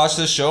I get to watch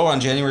this show on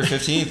January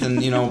 15th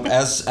and,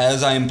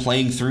 as I am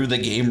playing through the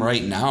game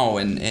right now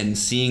and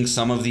seeing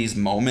some of these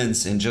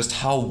moments and just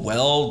how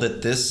well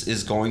that this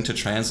is going to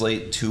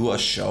translate to a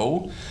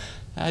show,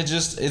 I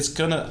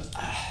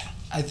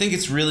think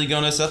it's really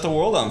going to set the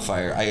world on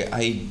fire.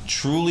 I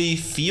truly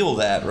feel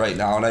that right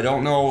now, and I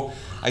don't know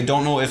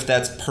if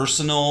that's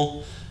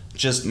personal,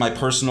 just my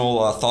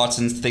personal thoughts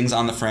and things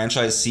on the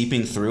franchise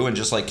seeping through and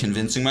just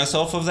convincing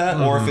myself of that,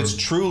 or if it's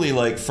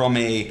truly from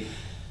a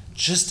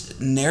just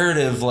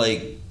narrative,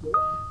 because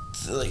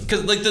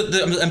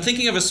I'm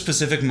thinking of a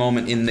specific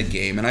moment in the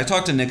game, and I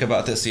talked to Nick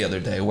about this the other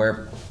day,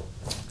 where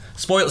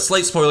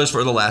slight spoilers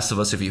for The Last of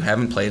Us if you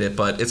haven't played it,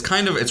 but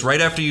it's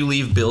right after you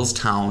leave Bill's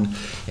town,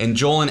 and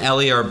Joel and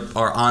Ellie are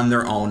on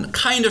their own,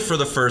 kind of for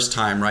the first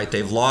time, right?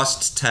 They've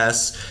lost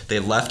Tess,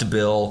 they've left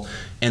Bill,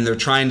 and they're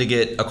trying to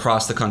get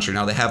across the country.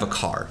 Now they have a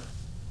car.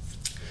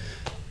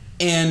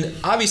 And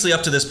obviously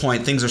up to this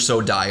point, things are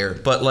so dire.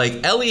 But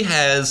Ellie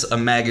has a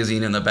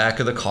magazine in the back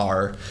of the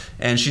car,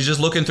 and she's just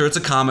looking through. It's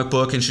a comic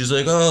book, and she's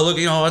like, oh, look,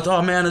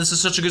 oh man, this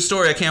is such a good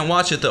story. I can't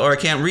watch it, or I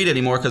can't read it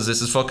anymore because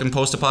this is fucking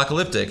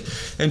post-apocalyptic.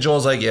 And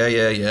Joel's like,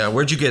 yeah.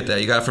 Where'd you get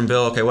that? You got it from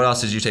Bill? Okay, what else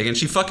did you take? And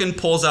she fucking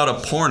pulls out a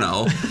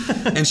porno,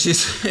 and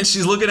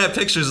she's looking at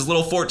pictures. This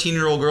little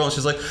 14-year-old girl, and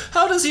she's like,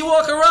 how does he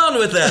walk around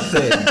with that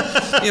thing?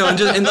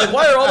 And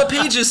why are all the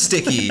pages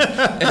sticky?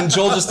 And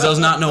Joel just does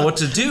not know what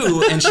to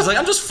do, and she's like,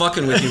 I'm just fucking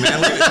fucking with you,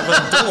 man.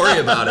 Don't worry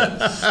about it.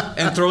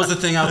 And throws the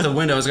thing out the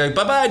window. It's like,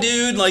 bye-bye,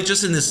 dude. Like,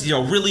 just in this,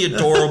 really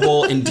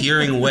adorable,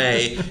 endearing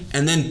way.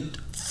 And then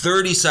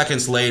 30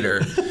 seconds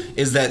later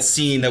is that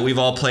scene that we've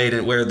all played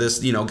where this,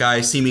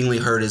 guy seemingly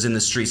hurt is in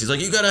the streets. He's like,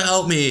 you gotta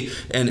help me.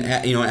 And,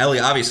 Ellie,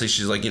 obviously,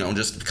 she's like,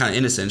 just kind of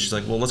innocent. She's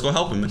like, well, let's go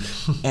help him.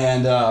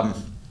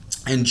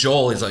 And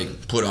Joel is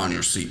like, put on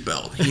your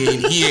seatbelt.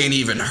 He ain't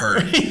even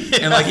hurt.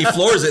 And like he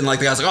floors it, and like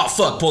the guy's like, oh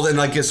fuck, pull it, and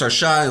like gets our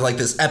shot, and like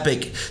this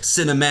epic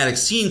cinematic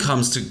scene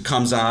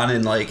comes on,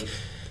 and like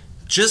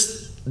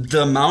just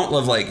the amount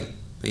of like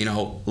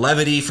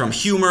levity from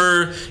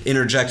humor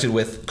interjected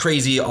with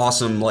crazy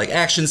awesome like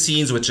action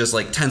scenes with just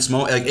like tense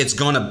moments, like it's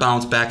gonna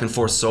bounce back and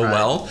forth so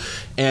well.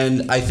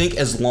 And I think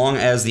as long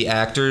as the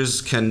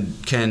actors can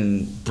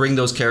bring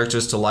those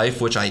characters to life,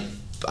 which I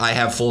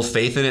have full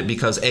faith in it,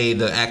 because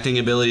the acting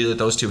ability that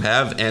those two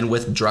have, and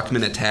with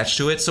Druckmann attached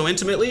to it so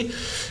intimately,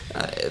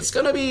 it's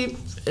gonna be.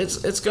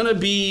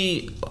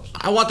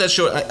 I want that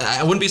show.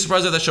 I wouldn't be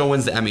surprised if that show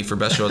wins the Emmy for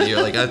best show of the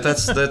year. Like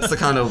that's the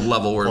kind of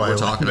level we're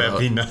talking about.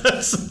 That'd be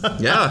nuts.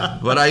 Yeah,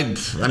 but I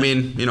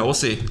mean, we'll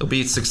see. It'll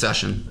be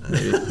Succession.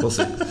 Maybe. We'll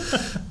see.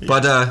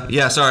 But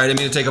sorry, I didn't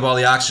mean to take up all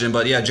the oxygen.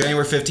 But yeah,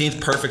 January 15th,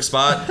 perfect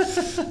spot.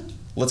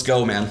 Let's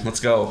go, man.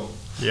 Let's go.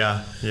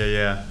 Yeah.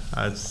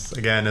 It's,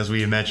 again, as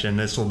we mentioned,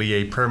 this will be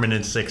a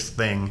permanent sixth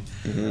thing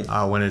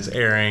when it's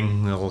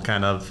airing. We'll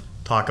kind of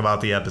talk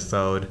about the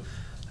episode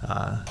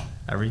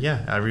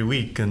every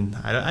week. And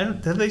I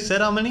don't have they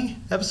said how many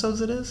episodes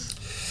it is?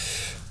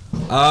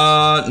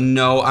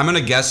 No, I'm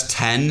gonna guess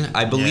 10.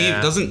 I believe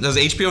does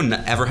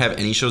HBO ever have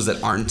any shows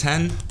that aren't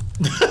 10?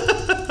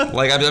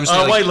 Like I'm just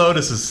White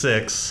Lotus is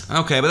 6.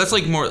 Okay, but that's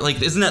like more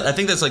like, isn't that? I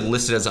think that's like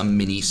listed as a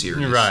mini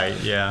series. Right.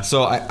 Yeah.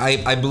 So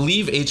I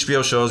believe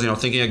HBO shows.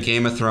 Thinking of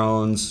Game of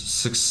Thrones,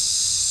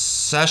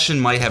 Succession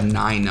might have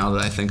 9 now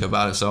that I think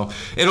about it. So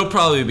it'll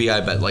probably be,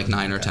 I bet, like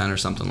 9 or 10 or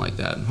something like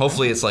that.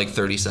 Hopefully it's like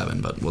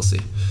 37, but we'll see.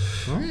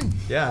 All right.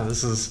 Yeah.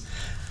 This is.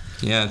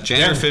 Yeah,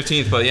 January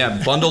 15th, but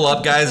yeah, bundle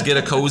up, guys. Get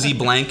a cozy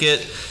blanket.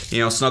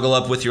 Snuggle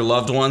up with your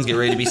loved ones. Get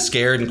ready to be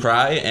scared and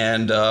cry,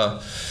 and.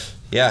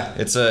 Yeah,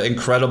 it's an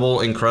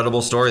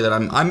incredible story that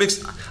I'm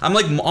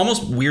like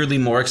almost weirdly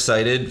more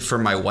excited for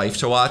my wife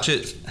to watch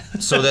it,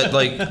 so that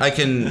like I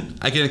can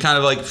kind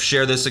of like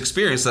share this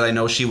experience that I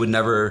know she would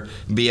never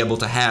be able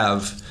to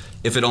have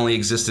if it only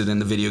existed in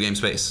the video game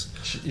space.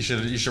 You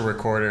should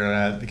record her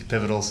at the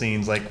pivotal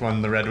scenes, like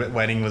when the Red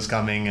Wedding was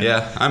coming. And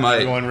yeah, I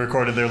might. Everyone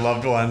recorded their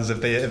loved ones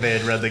if they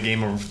had read the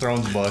Game of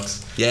Thrones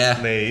books. Yeah,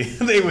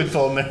 they would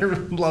film their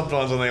loved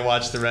ones when they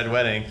watched the Red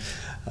Wedding.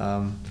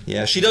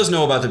 Yeah, she does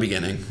know about the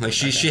beginning. Like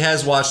she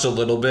has watched a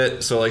little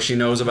bit, so like she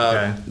knows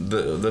about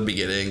the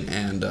beginning,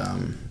 and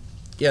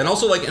and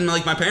also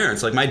like my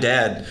parents, like my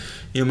dad.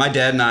 My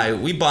dad and I,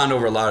 we bond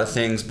over a lot of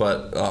things,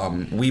 but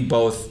we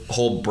both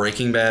hold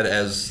Breaking Bad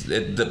as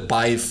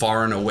by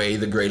far and away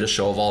the greatest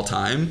show of all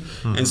time.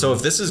 Mm-hmm. And so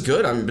if this is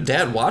good,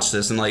 Dad watch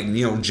this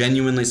and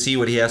genuinely see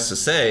what he has to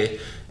say.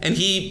 And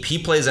he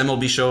plays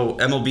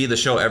MLB the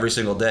show every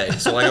single day.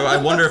 So like I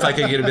wonder if I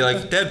could get to be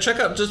like, Dad, check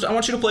out. I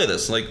want you to play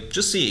this. Like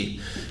just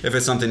see if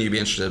it's something you'd be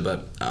interested.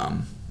 But I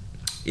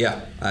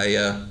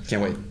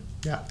can't wait.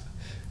 Yeah.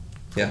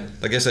 Yeah,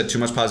 like I said, too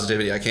much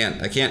positivity. I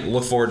can't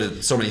look forward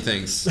to so many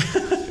things.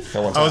 I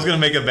was gonna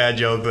make a bad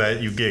joke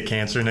that you get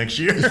cancer next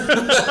year.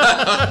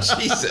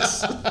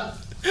 Jesus.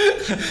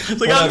 It's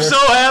like, whatever. I'm so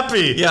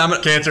happy. Yeah,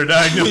 cancer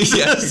diagnosis.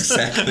 Yeah,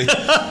 exactly.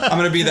 I'm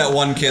gonna be that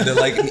one kid that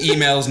like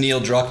emails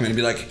Neil Druckmann and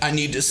be like, I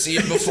need to see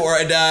it before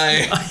I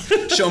die.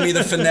 Show me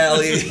the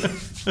finale.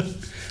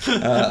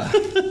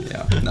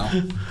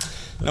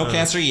 No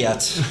cancer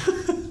yet.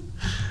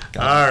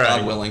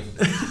 God willing.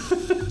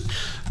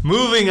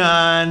 Moving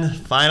on,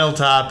 final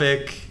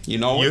topic. You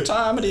know what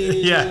time it is.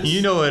 Yeah,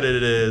 you know what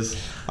it is.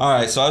 All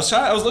right, so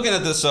I was looking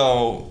at this.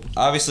 So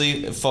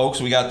obviously,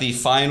 folks, we got the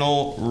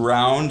final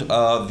round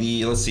of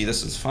the. Let's see,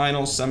 this is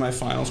finals,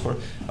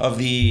 semifinals of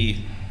the.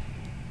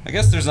 I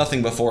guess there's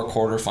nothing before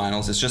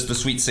quarterfinals. It's just the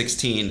Sweet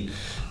 16.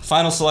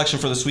 Final selection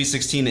for the Sweet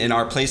 16 in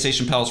our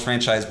PlayStation Pals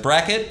franchise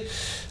bracket.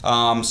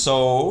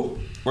 So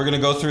we're gonna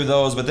go through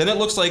those, but then it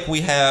looks like we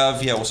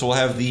have So we'll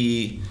have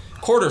the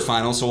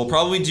quarterfinals. So we'll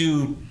probably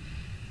do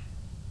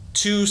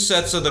 2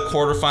 sets of the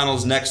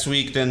quarterfinals next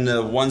week, then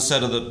the 1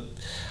 set of the.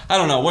 I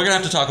don't know. We're gonna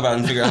have to talk about it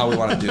and figure out how we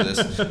want to do this.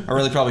 I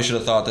really probably should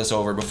have thought this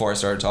over before I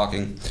started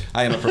talking.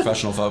 I am a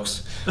professional,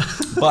 folks.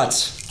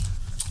 But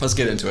let's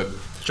get into it.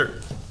 Sure.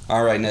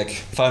 All right, Nick.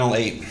 Final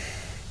 8.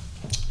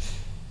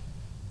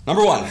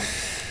 Number 1.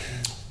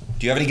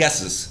 Do you have any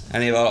guesses?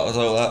 Any of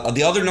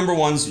the other number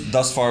ones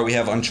thus far? We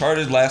have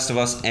Uncharted, Last of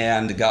Us,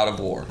 and God of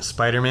War.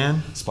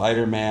 Spider-Man.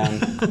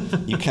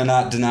 You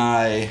cannot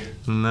deny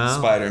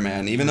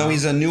Spider-Man. Even though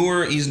he's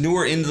newer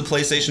into the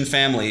PlayStation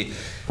family.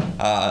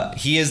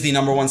 He is the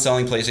number 1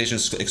 selling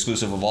PlayStation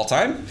exclusive of all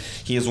time.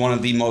 He is one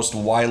of the most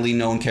widely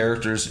known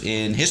characters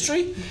in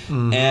history.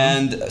 Mm-hmm.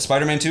 And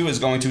Spider-Man 2 is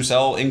going to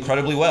sell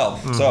incredibly well.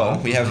 Mm-hmm. So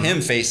we have him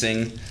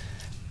facing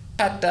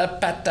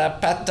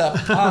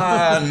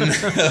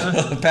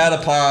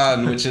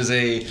Patapon, which is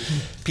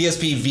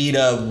PSP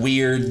Vita,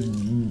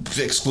 weird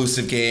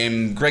exclusive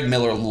game. Greg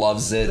Miller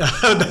loves it.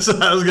 That's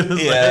what I was gonna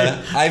say.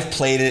 Yeah, I've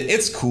played it.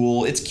 It's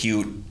cool. It's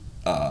cute.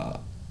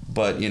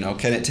 But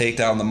can it take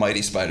down the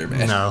mighty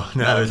Spider-Man? No,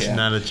 not a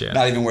chance.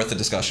 Not even worth the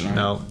discussion. Right?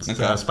 No.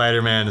 Okay.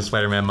 Spider-Man and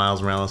Spider-Man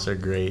Miles Morales are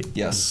great.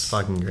 Yes. It's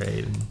fucking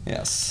great.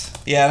 Yes.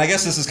 Yeah, and I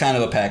guess this is kind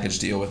of a package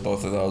deal with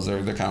both of those.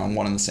 They're kind of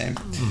one and the same.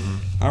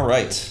 Mm-hmm. All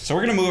right. So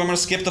we're going to move. I'm going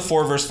to skip the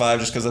 4 verse 5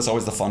 just because that's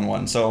always the fun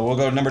one. So we'll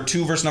go to number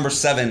 2 verse number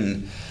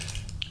 7.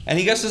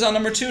 Any guesses on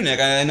number 2,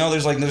 Nick? I know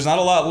there's not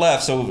a lot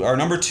left. So our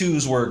number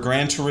 2s were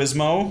Gran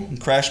Turismo,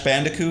 Crash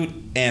Bandicoot,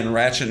 and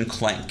Ratchet and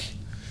Clank.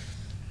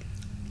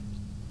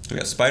 We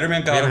got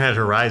Spider-Man. We haven't had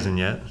Horizon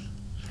yet.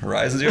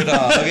 Horizon Zero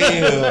Dawn. Look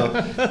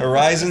at you.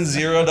 Horizon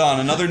Zero Dawn.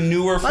 Another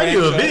newer franchise. I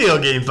do a video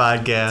game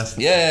podcast.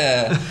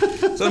 Yeah.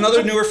 So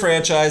another newer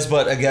franchise,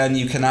 but again,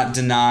 you cannot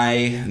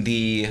deny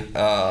the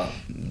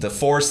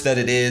force that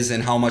it is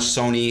and how much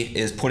Sony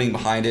is putting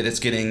behind it. It's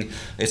getting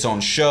its own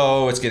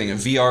show. It's getting a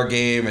VR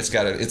game. It's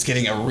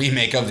getting a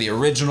remake of the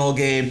original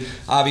game.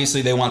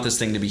 Obviously, they want this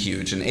thing to be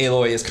huge, and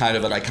Aloy is kind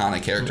of an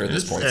iconic character at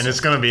this point. And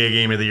it's going to be a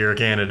Game of the Year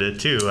candidate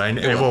too.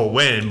 It won't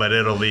win, but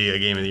it'll be a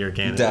Game of the Year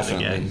candidate.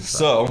 Definitely. Again,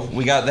 so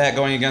we got that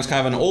going against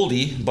kind of an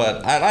oldie,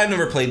 but I've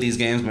never played these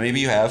games, but maybe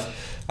you have.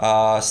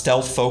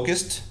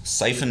 Stealth-focused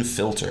Siphon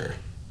Filter.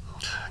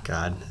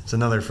 God, it's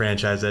another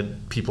franchise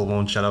that people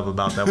won't shut up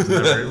about. That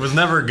was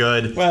never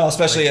good. Well,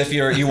 especially if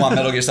you want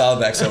Metal Gear Solid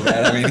back so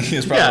bad. I mean,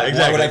 it's probably yeah, exactly.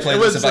 Why would I play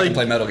this if I can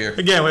play Metal Gear?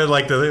 Again,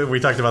 we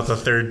talked about the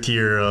third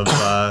tier of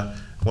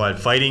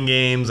fighting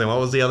games, and what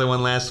was the other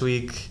one last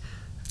week?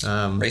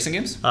 Racing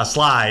games?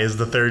 Sly is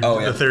the third. Oh,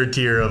 yeah. The third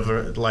tier of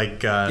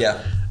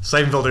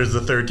Siphon Filter is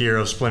the third tier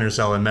of Splinter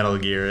Cell and Metal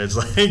Gear. It's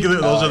like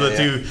those are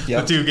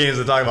the two games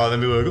to talk about.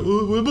 And people are like,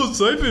 oh, what about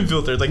Siphon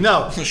Filter? It's like,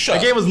 no, that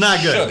game was not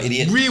good. Shut up,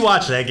 idiot.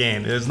 Rewatch that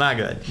game. It's not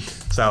good.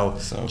 So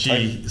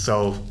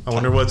I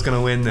wonder what's going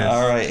to win this.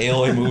 All right,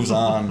 Aloy moves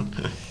on.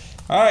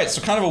 All right, so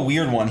kind of a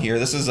weird one here.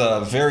 This is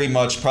very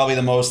much probably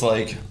the most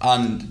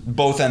on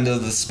both ends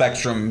of the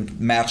spectrum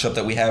matchup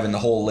that we have in the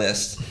whole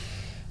list.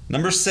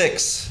 Number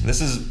 6.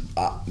 This is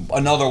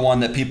another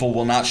one that people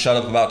will not shut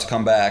up about to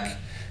come back.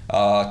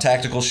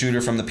 Tactical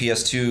shooter from the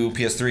PS2,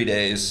 PS3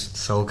 days.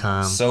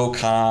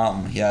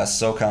 SOCOM.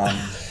 Yes,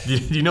 SOCOM. Do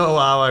you know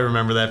how I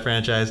remember that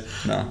franchise?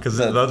 No. Because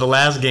the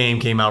last game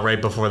came out right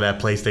before that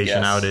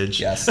PlayStation outage.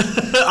 Yes.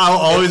 I'll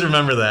always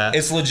remember that.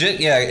 It's legit,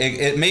 yeah.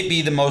 It may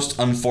be the most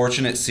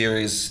unfortunate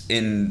series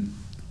in...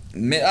 I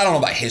don't know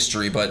about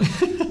history, but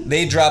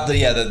they dropped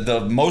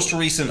the most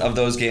recent of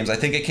those games. I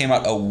think it came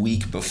out a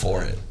week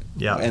before it.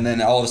 Yeah. And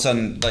then all of a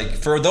sudden,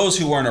 for those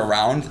who weren't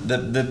around,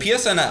 the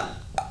PSN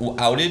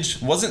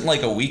outage wasn't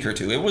a week or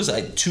two. It was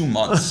 2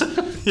 months.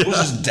 It was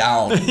just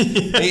down.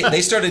 Yeah.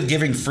 They started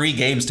giving free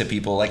games to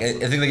people. I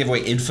think they gave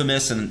away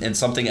Infamous and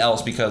something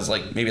else because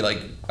what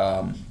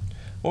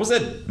was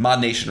that?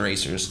 Mod Nation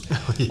Racers.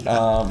 Just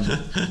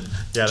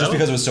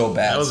because it was so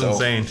bad. That was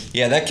insane.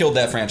 Yeah, that killed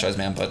that franchise,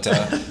 man. But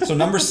so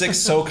number 6,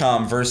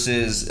 SOCOM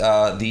versus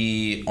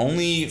the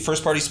only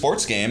first-party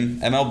sports game,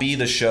 MLB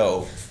The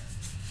Show.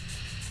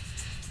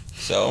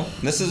 So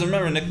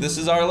remember, Nick, this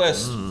is our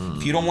list.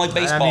 If you don't like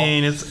baseball,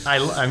 I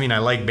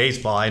like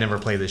baseball. I never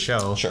played the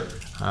show. Sure.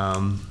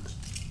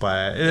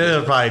 But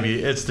it'll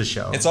probably it's the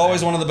show. It's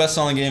always one of the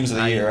best-selling games of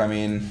the year. I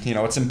mean,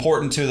 it's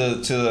important to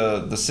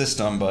the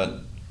system, but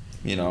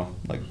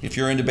if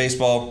you're into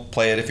baseball,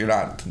 play it. If you're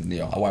not,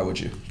 why would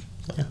you?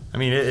 Yeah. I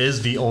mean, it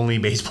is the only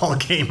baseball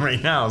game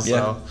right now.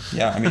 So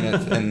yeah. I mean,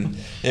 and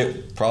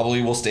it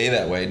probably will stay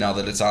that way now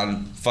that it's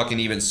on fucking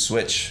even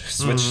Switch,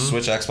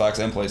 Xbox,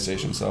 and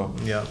PlayStation. So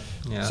yeah.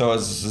 So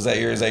is that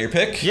your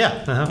pick?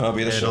 Yeah. It'll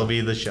be the show. It'll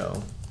be the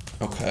show.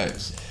 Okay.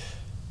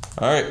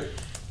 All right.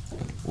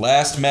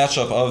 Last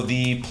matchup of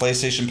the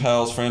PlayStation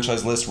Pals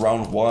franchise list,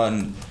 round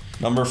 1,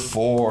 number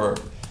 4.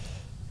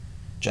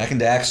 Jak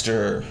and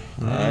Daxter.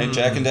 All right,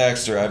 Jak and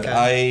Daxter.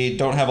 I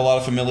don't have a lot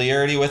of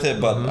familiarity with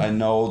it, but I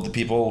know the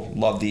people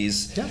love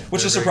these,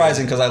 which is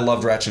surprising because I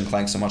loved Ratchet and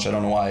Clank so much. I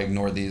don't know why I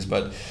ignored these,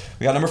 but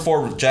we got number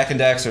 4, Jak and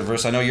Daxter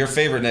versus, I know your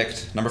favorite,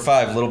 Nick, number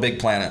 5, Little Big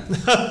Planet.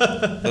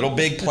 Little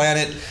Big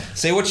Planet.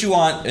 Say what you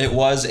want. It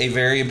was a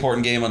very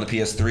important game on the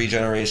PS3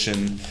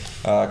 generation.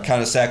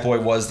 Kind of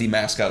Sackboy was the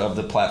mascot of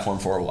the platform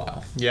for a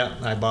while. Yeah,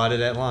 I bought it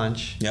at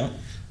launch. Yep.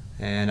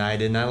 And I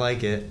did not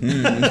like it.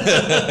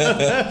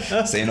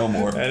 Say no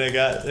more. And it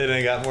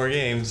got more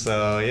games.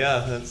 So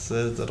yeah,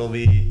 it'll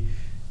be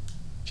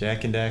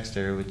Jak and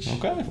Daxter, which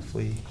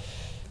hopefully.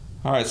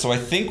 All right, so I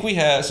think we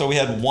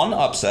had one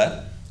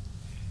upset,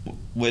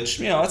 which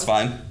that's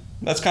fine.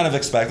 That's kind of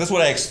That's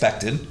what I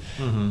expected.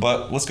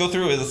 But let's go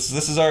through it.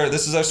 This is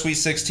our Sweet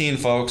 16,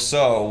 folks.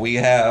 So we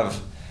have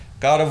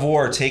God of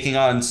War taking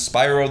on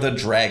Spyro the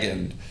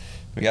Dragon.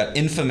 We got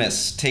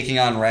Infamous taking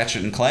on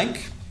Ratchet and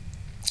Clank.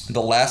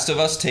 The Last of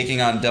Us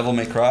taking on Devil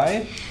May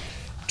Cry.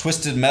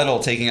 Twisted Metal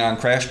taking on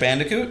Crash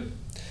Bandicoot.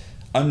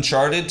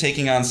 Uncharted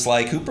taking on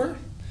Sly Cooper.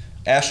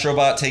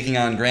 Astrobot taking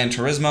on Gran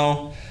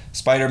Turismo.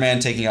 Spider-Man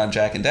taking on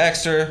Jak and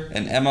Daxter.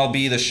 And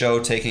MLB The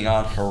Show taking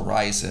on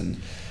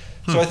Horizon.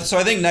 So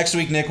I think next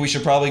week, Nick, we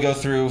should probably go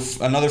through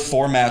another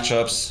 4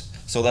 matchups.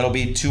 So that'll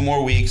be 2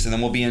 more weeks, and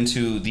then we'll be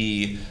into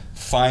the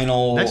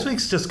final. Next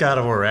week's just God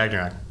of War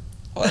Ragnarok.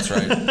 Oh, that's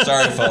right.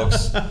 Sorry,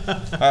 folks. All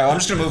right, well, I'm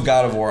just gonna move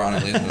God of War on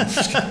at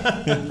least. All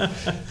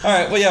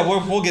right. Well, yeah,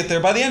 we'll get there.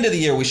 By the end of the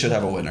year, we should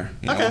have a winner.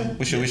 Okay.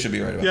 We should be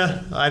right about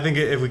that. Yeah, I think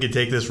if we could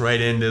take this right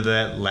into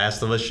that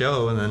Last of Us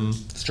show, and then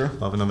it's true.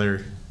 We'll have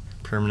another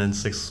permanent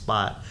 6th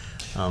spot.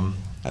 I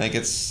think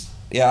it's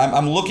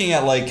I'm looking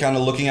at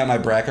looking at my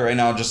bracket right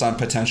now, just on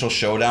potential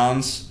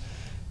showdowns.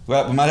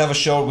 We might have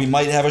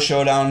a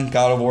showdown,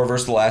 God of War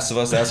versus The Last of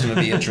Us. That's going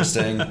to be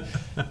interesting.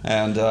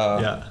 And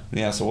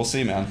so we'll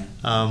see, man.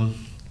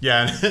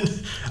 Yeah,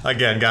 and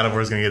again, God of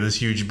War is going to get this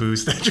huge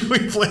boost after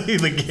we play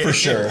the game.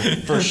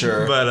 For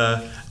sure.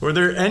 But were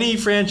there any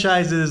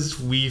franchises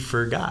we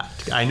forgot?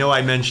 I know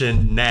I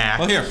mentioned Knack.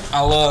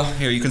 Well,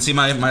 here you can see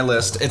my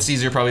list. It's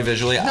easier probably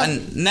visually.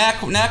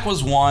 Knack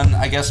was one,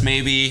 I guess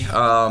maybe.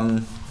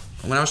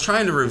 When I was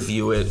trying to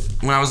review it,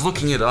 when I was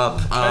looking it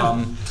up,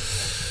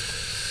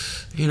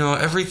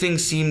 everything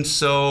seemed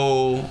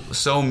so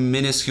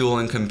minuscule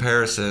in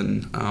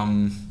comparison.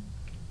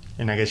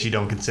 And I guess you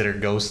don't consider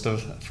Ghost a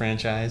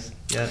franchise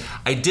yet?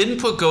 I didn't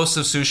put Ghost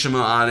of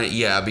Tsushima on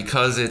it,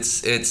 because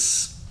it's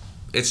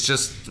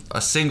just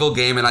a single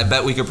game, and I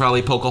bet we could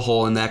probably poke a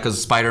hole in that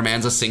because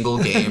Spider-Man's a single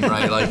game,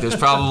 right? Like, there's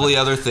probably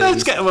other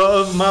things.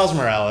 Miles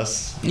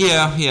Morales.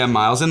 Yeah,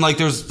 Miles. And,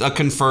 there's a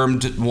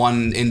confirmed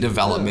one in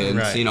development,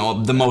 right.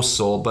 The most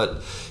sold.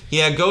 But,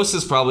 yeah, Ghost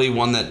is probably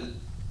one that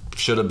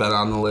should have been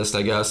on the list,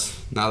 I guess,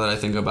 now that I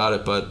think about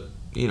it. But,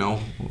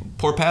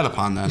 poor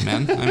Patapon then,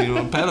 man. I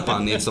mean,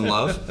 Patapon needs some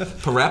love.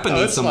 Parappa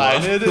needs some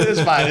love. It's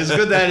fine. It's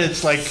good that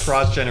it's,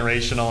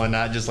 cross-generational and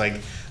not just, the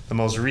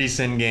most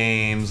recent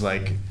games,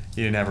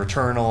 you didn't have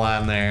Returnal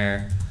on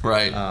there.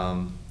 Right.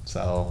 Yeah,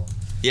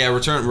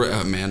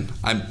 man.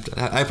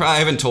 I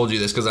haven't told you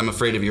this because I'm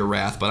afraid of your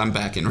wrath, but I'm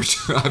back in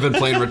Return. I've been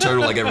playing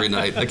Returnal every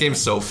night. That game's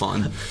so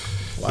fun.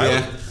 Wow.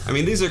 Yeah. I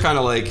mean, these are kind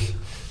of like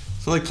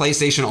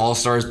PlayStation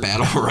All-Stars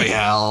Battle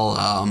Royale.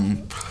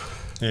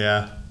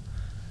 Yeah.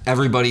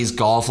 Everybody's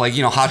golf,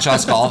 Hot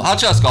Shots Golf. Hot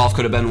Shots Golf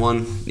could have been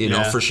one,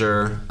 for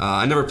sure.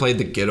 I never played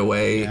the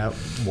Getaway. Yeah,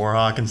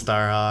 Warhawk and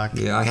Starhawk.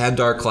 Yeah, I had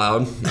Dark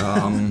Cloud.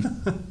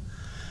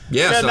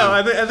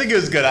 I think it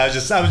was good. I was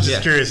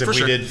just curious if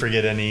we did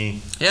forget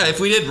any. Yeah,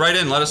 if we did, write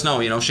in, let us know.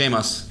 Shame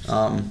us,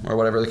 or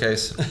whatever the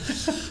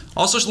case.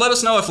 Also, let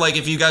us know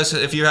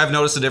if you have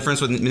noticed a difference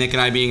with Nick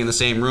and I being in the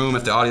same room.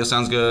 If the audio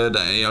sounds good,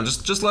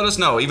 just let us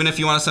know. Even if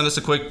you want to send us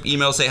a quick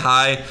email, say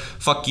hi,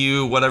 fuck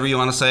you, whatever you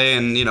want to say,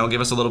 and give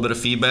us a little bit of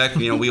feedback.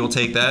 We will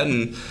take that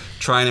and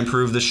try and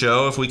improve the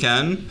show if we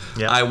can.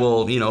 Yeah. I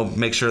will,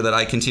 make sure that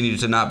I continue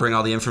to not bring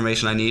all the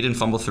information I need and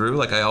fumble through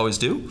like I always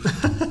do.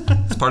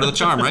 It's part of the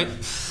charm, right?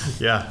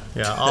 Yeah,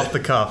 off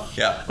the cuff.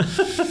 Yeah.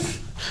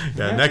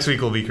 Yeah, next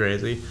week will be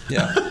crazy.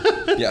 Yeah.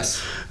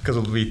 Yes. Because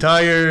we'll be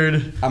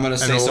tired. I'm going to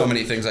say so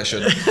many things I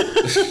shouldn't.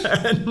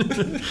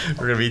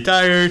 We're going to be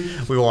tired.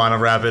 We want to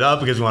wrap it up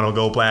because we want to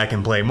go back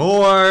and play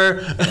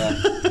more.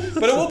 Yeah.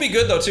 But it will be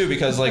good, though, too,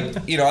 because,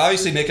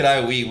 obviously Nick and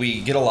I,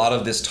 we get a lot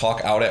of this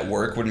talk out at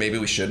work when maybe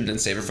we shouldn't and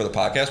save it for the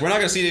podcast. We're not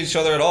going to see each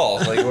other at all.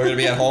 We're going to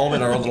be at home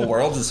in our own little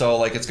worlds. And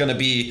so, it's going to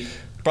be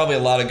probably a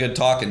lot of good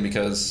talking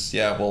because,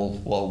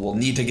 we'll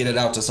need to get it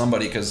out to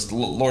somebody because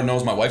Lord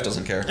knows my wife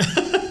doesn't care.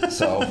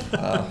 So,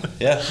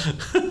 yeah.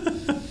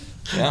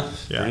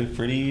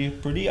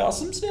 Pretty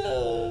awesome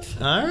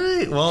stuff. All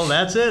right, well,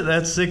 that's it.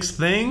 That's 6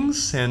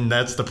 things, and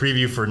that's the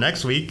preview for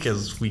next week.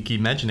 As we keep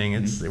mentioning,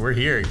 we're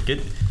here.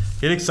 Get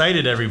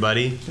excited,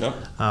 everybody. Yep.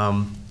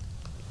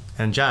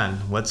 And John,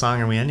 what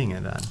song are we ending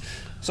it on?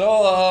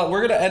 So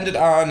we're gonna end it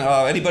on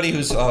anybody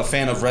who's a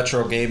fan of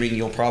retro gaming.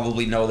 You'll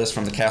probably know this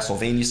from the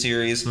Castlevania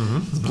series,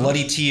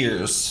 Bloody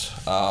Tears.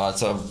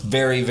 It's a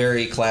very,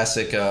 very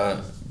classic.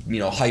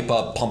 Hype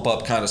up, pump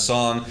up kind of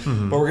song.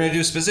 But we're going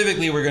to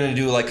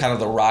do kind of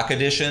the rock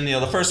edition.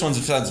 The first one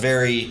sounds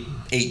very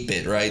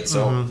 8-bit, right?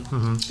 So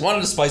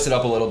wanted to spice it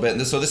up a little bit.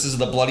 And so this is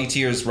the Bloody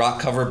Tears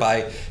rock cover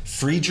by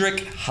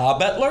Friedrich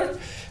Habetler.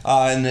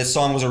 And this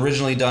song was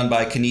originally done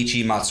by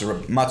Kenichi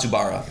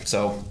Matsubara.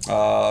 So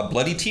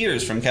Bloody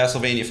Tears from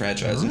Castlevania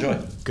franchise. Enjoy.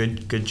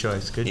 Good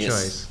choice. Good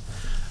choice.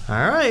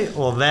 All right.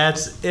 Well,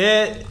 that's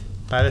it.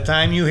 By the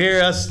time you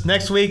hear us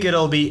next week,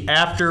 it'll be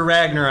after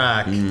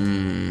Ragnarok.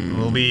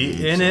 We'll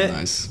be in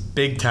it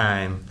big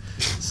time.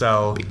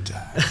 So big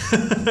time.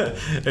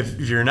 if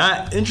you're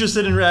not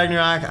interested in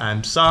Ragnarok,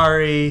 I'm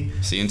sorry.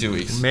 See you in 2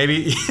 weeks.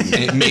 Maybe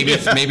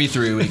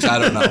 3 weeks. I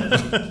don't know.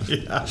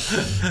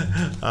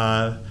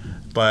 Yeah.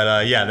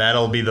 But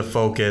that'll be the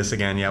focus.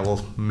 Again,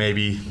 we'll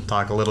maybe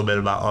talk a little bit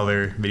about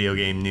other video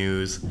game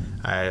news.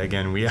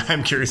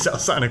 I'm curious how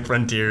Sonic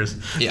Frontiers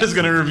is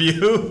going to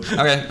review.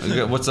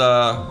 Okay,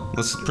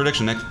 what's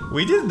prediction, Nick?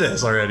 We did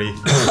this already.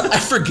 I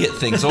forget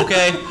things.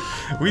 Okay.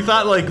 We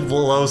thought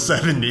below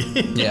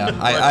 70. Yeah,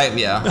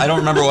 I don't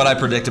remember what I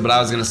predicted, but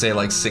I was going to say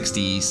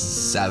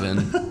 67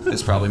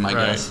 is probably my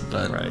guess.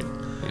 But, right.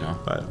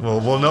 But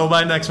we'll know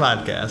by next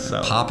podcast.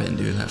 So Poppin',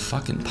 dude, that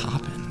fucking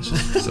Poppin'. It's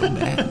just so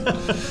bad.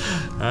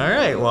 All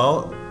right,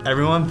 well,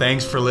 everyone,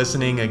 thanks for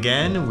listening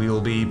again. We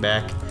will be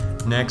back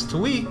next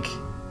week.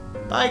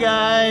 Bye,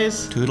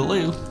 guys.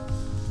 Toodaloo.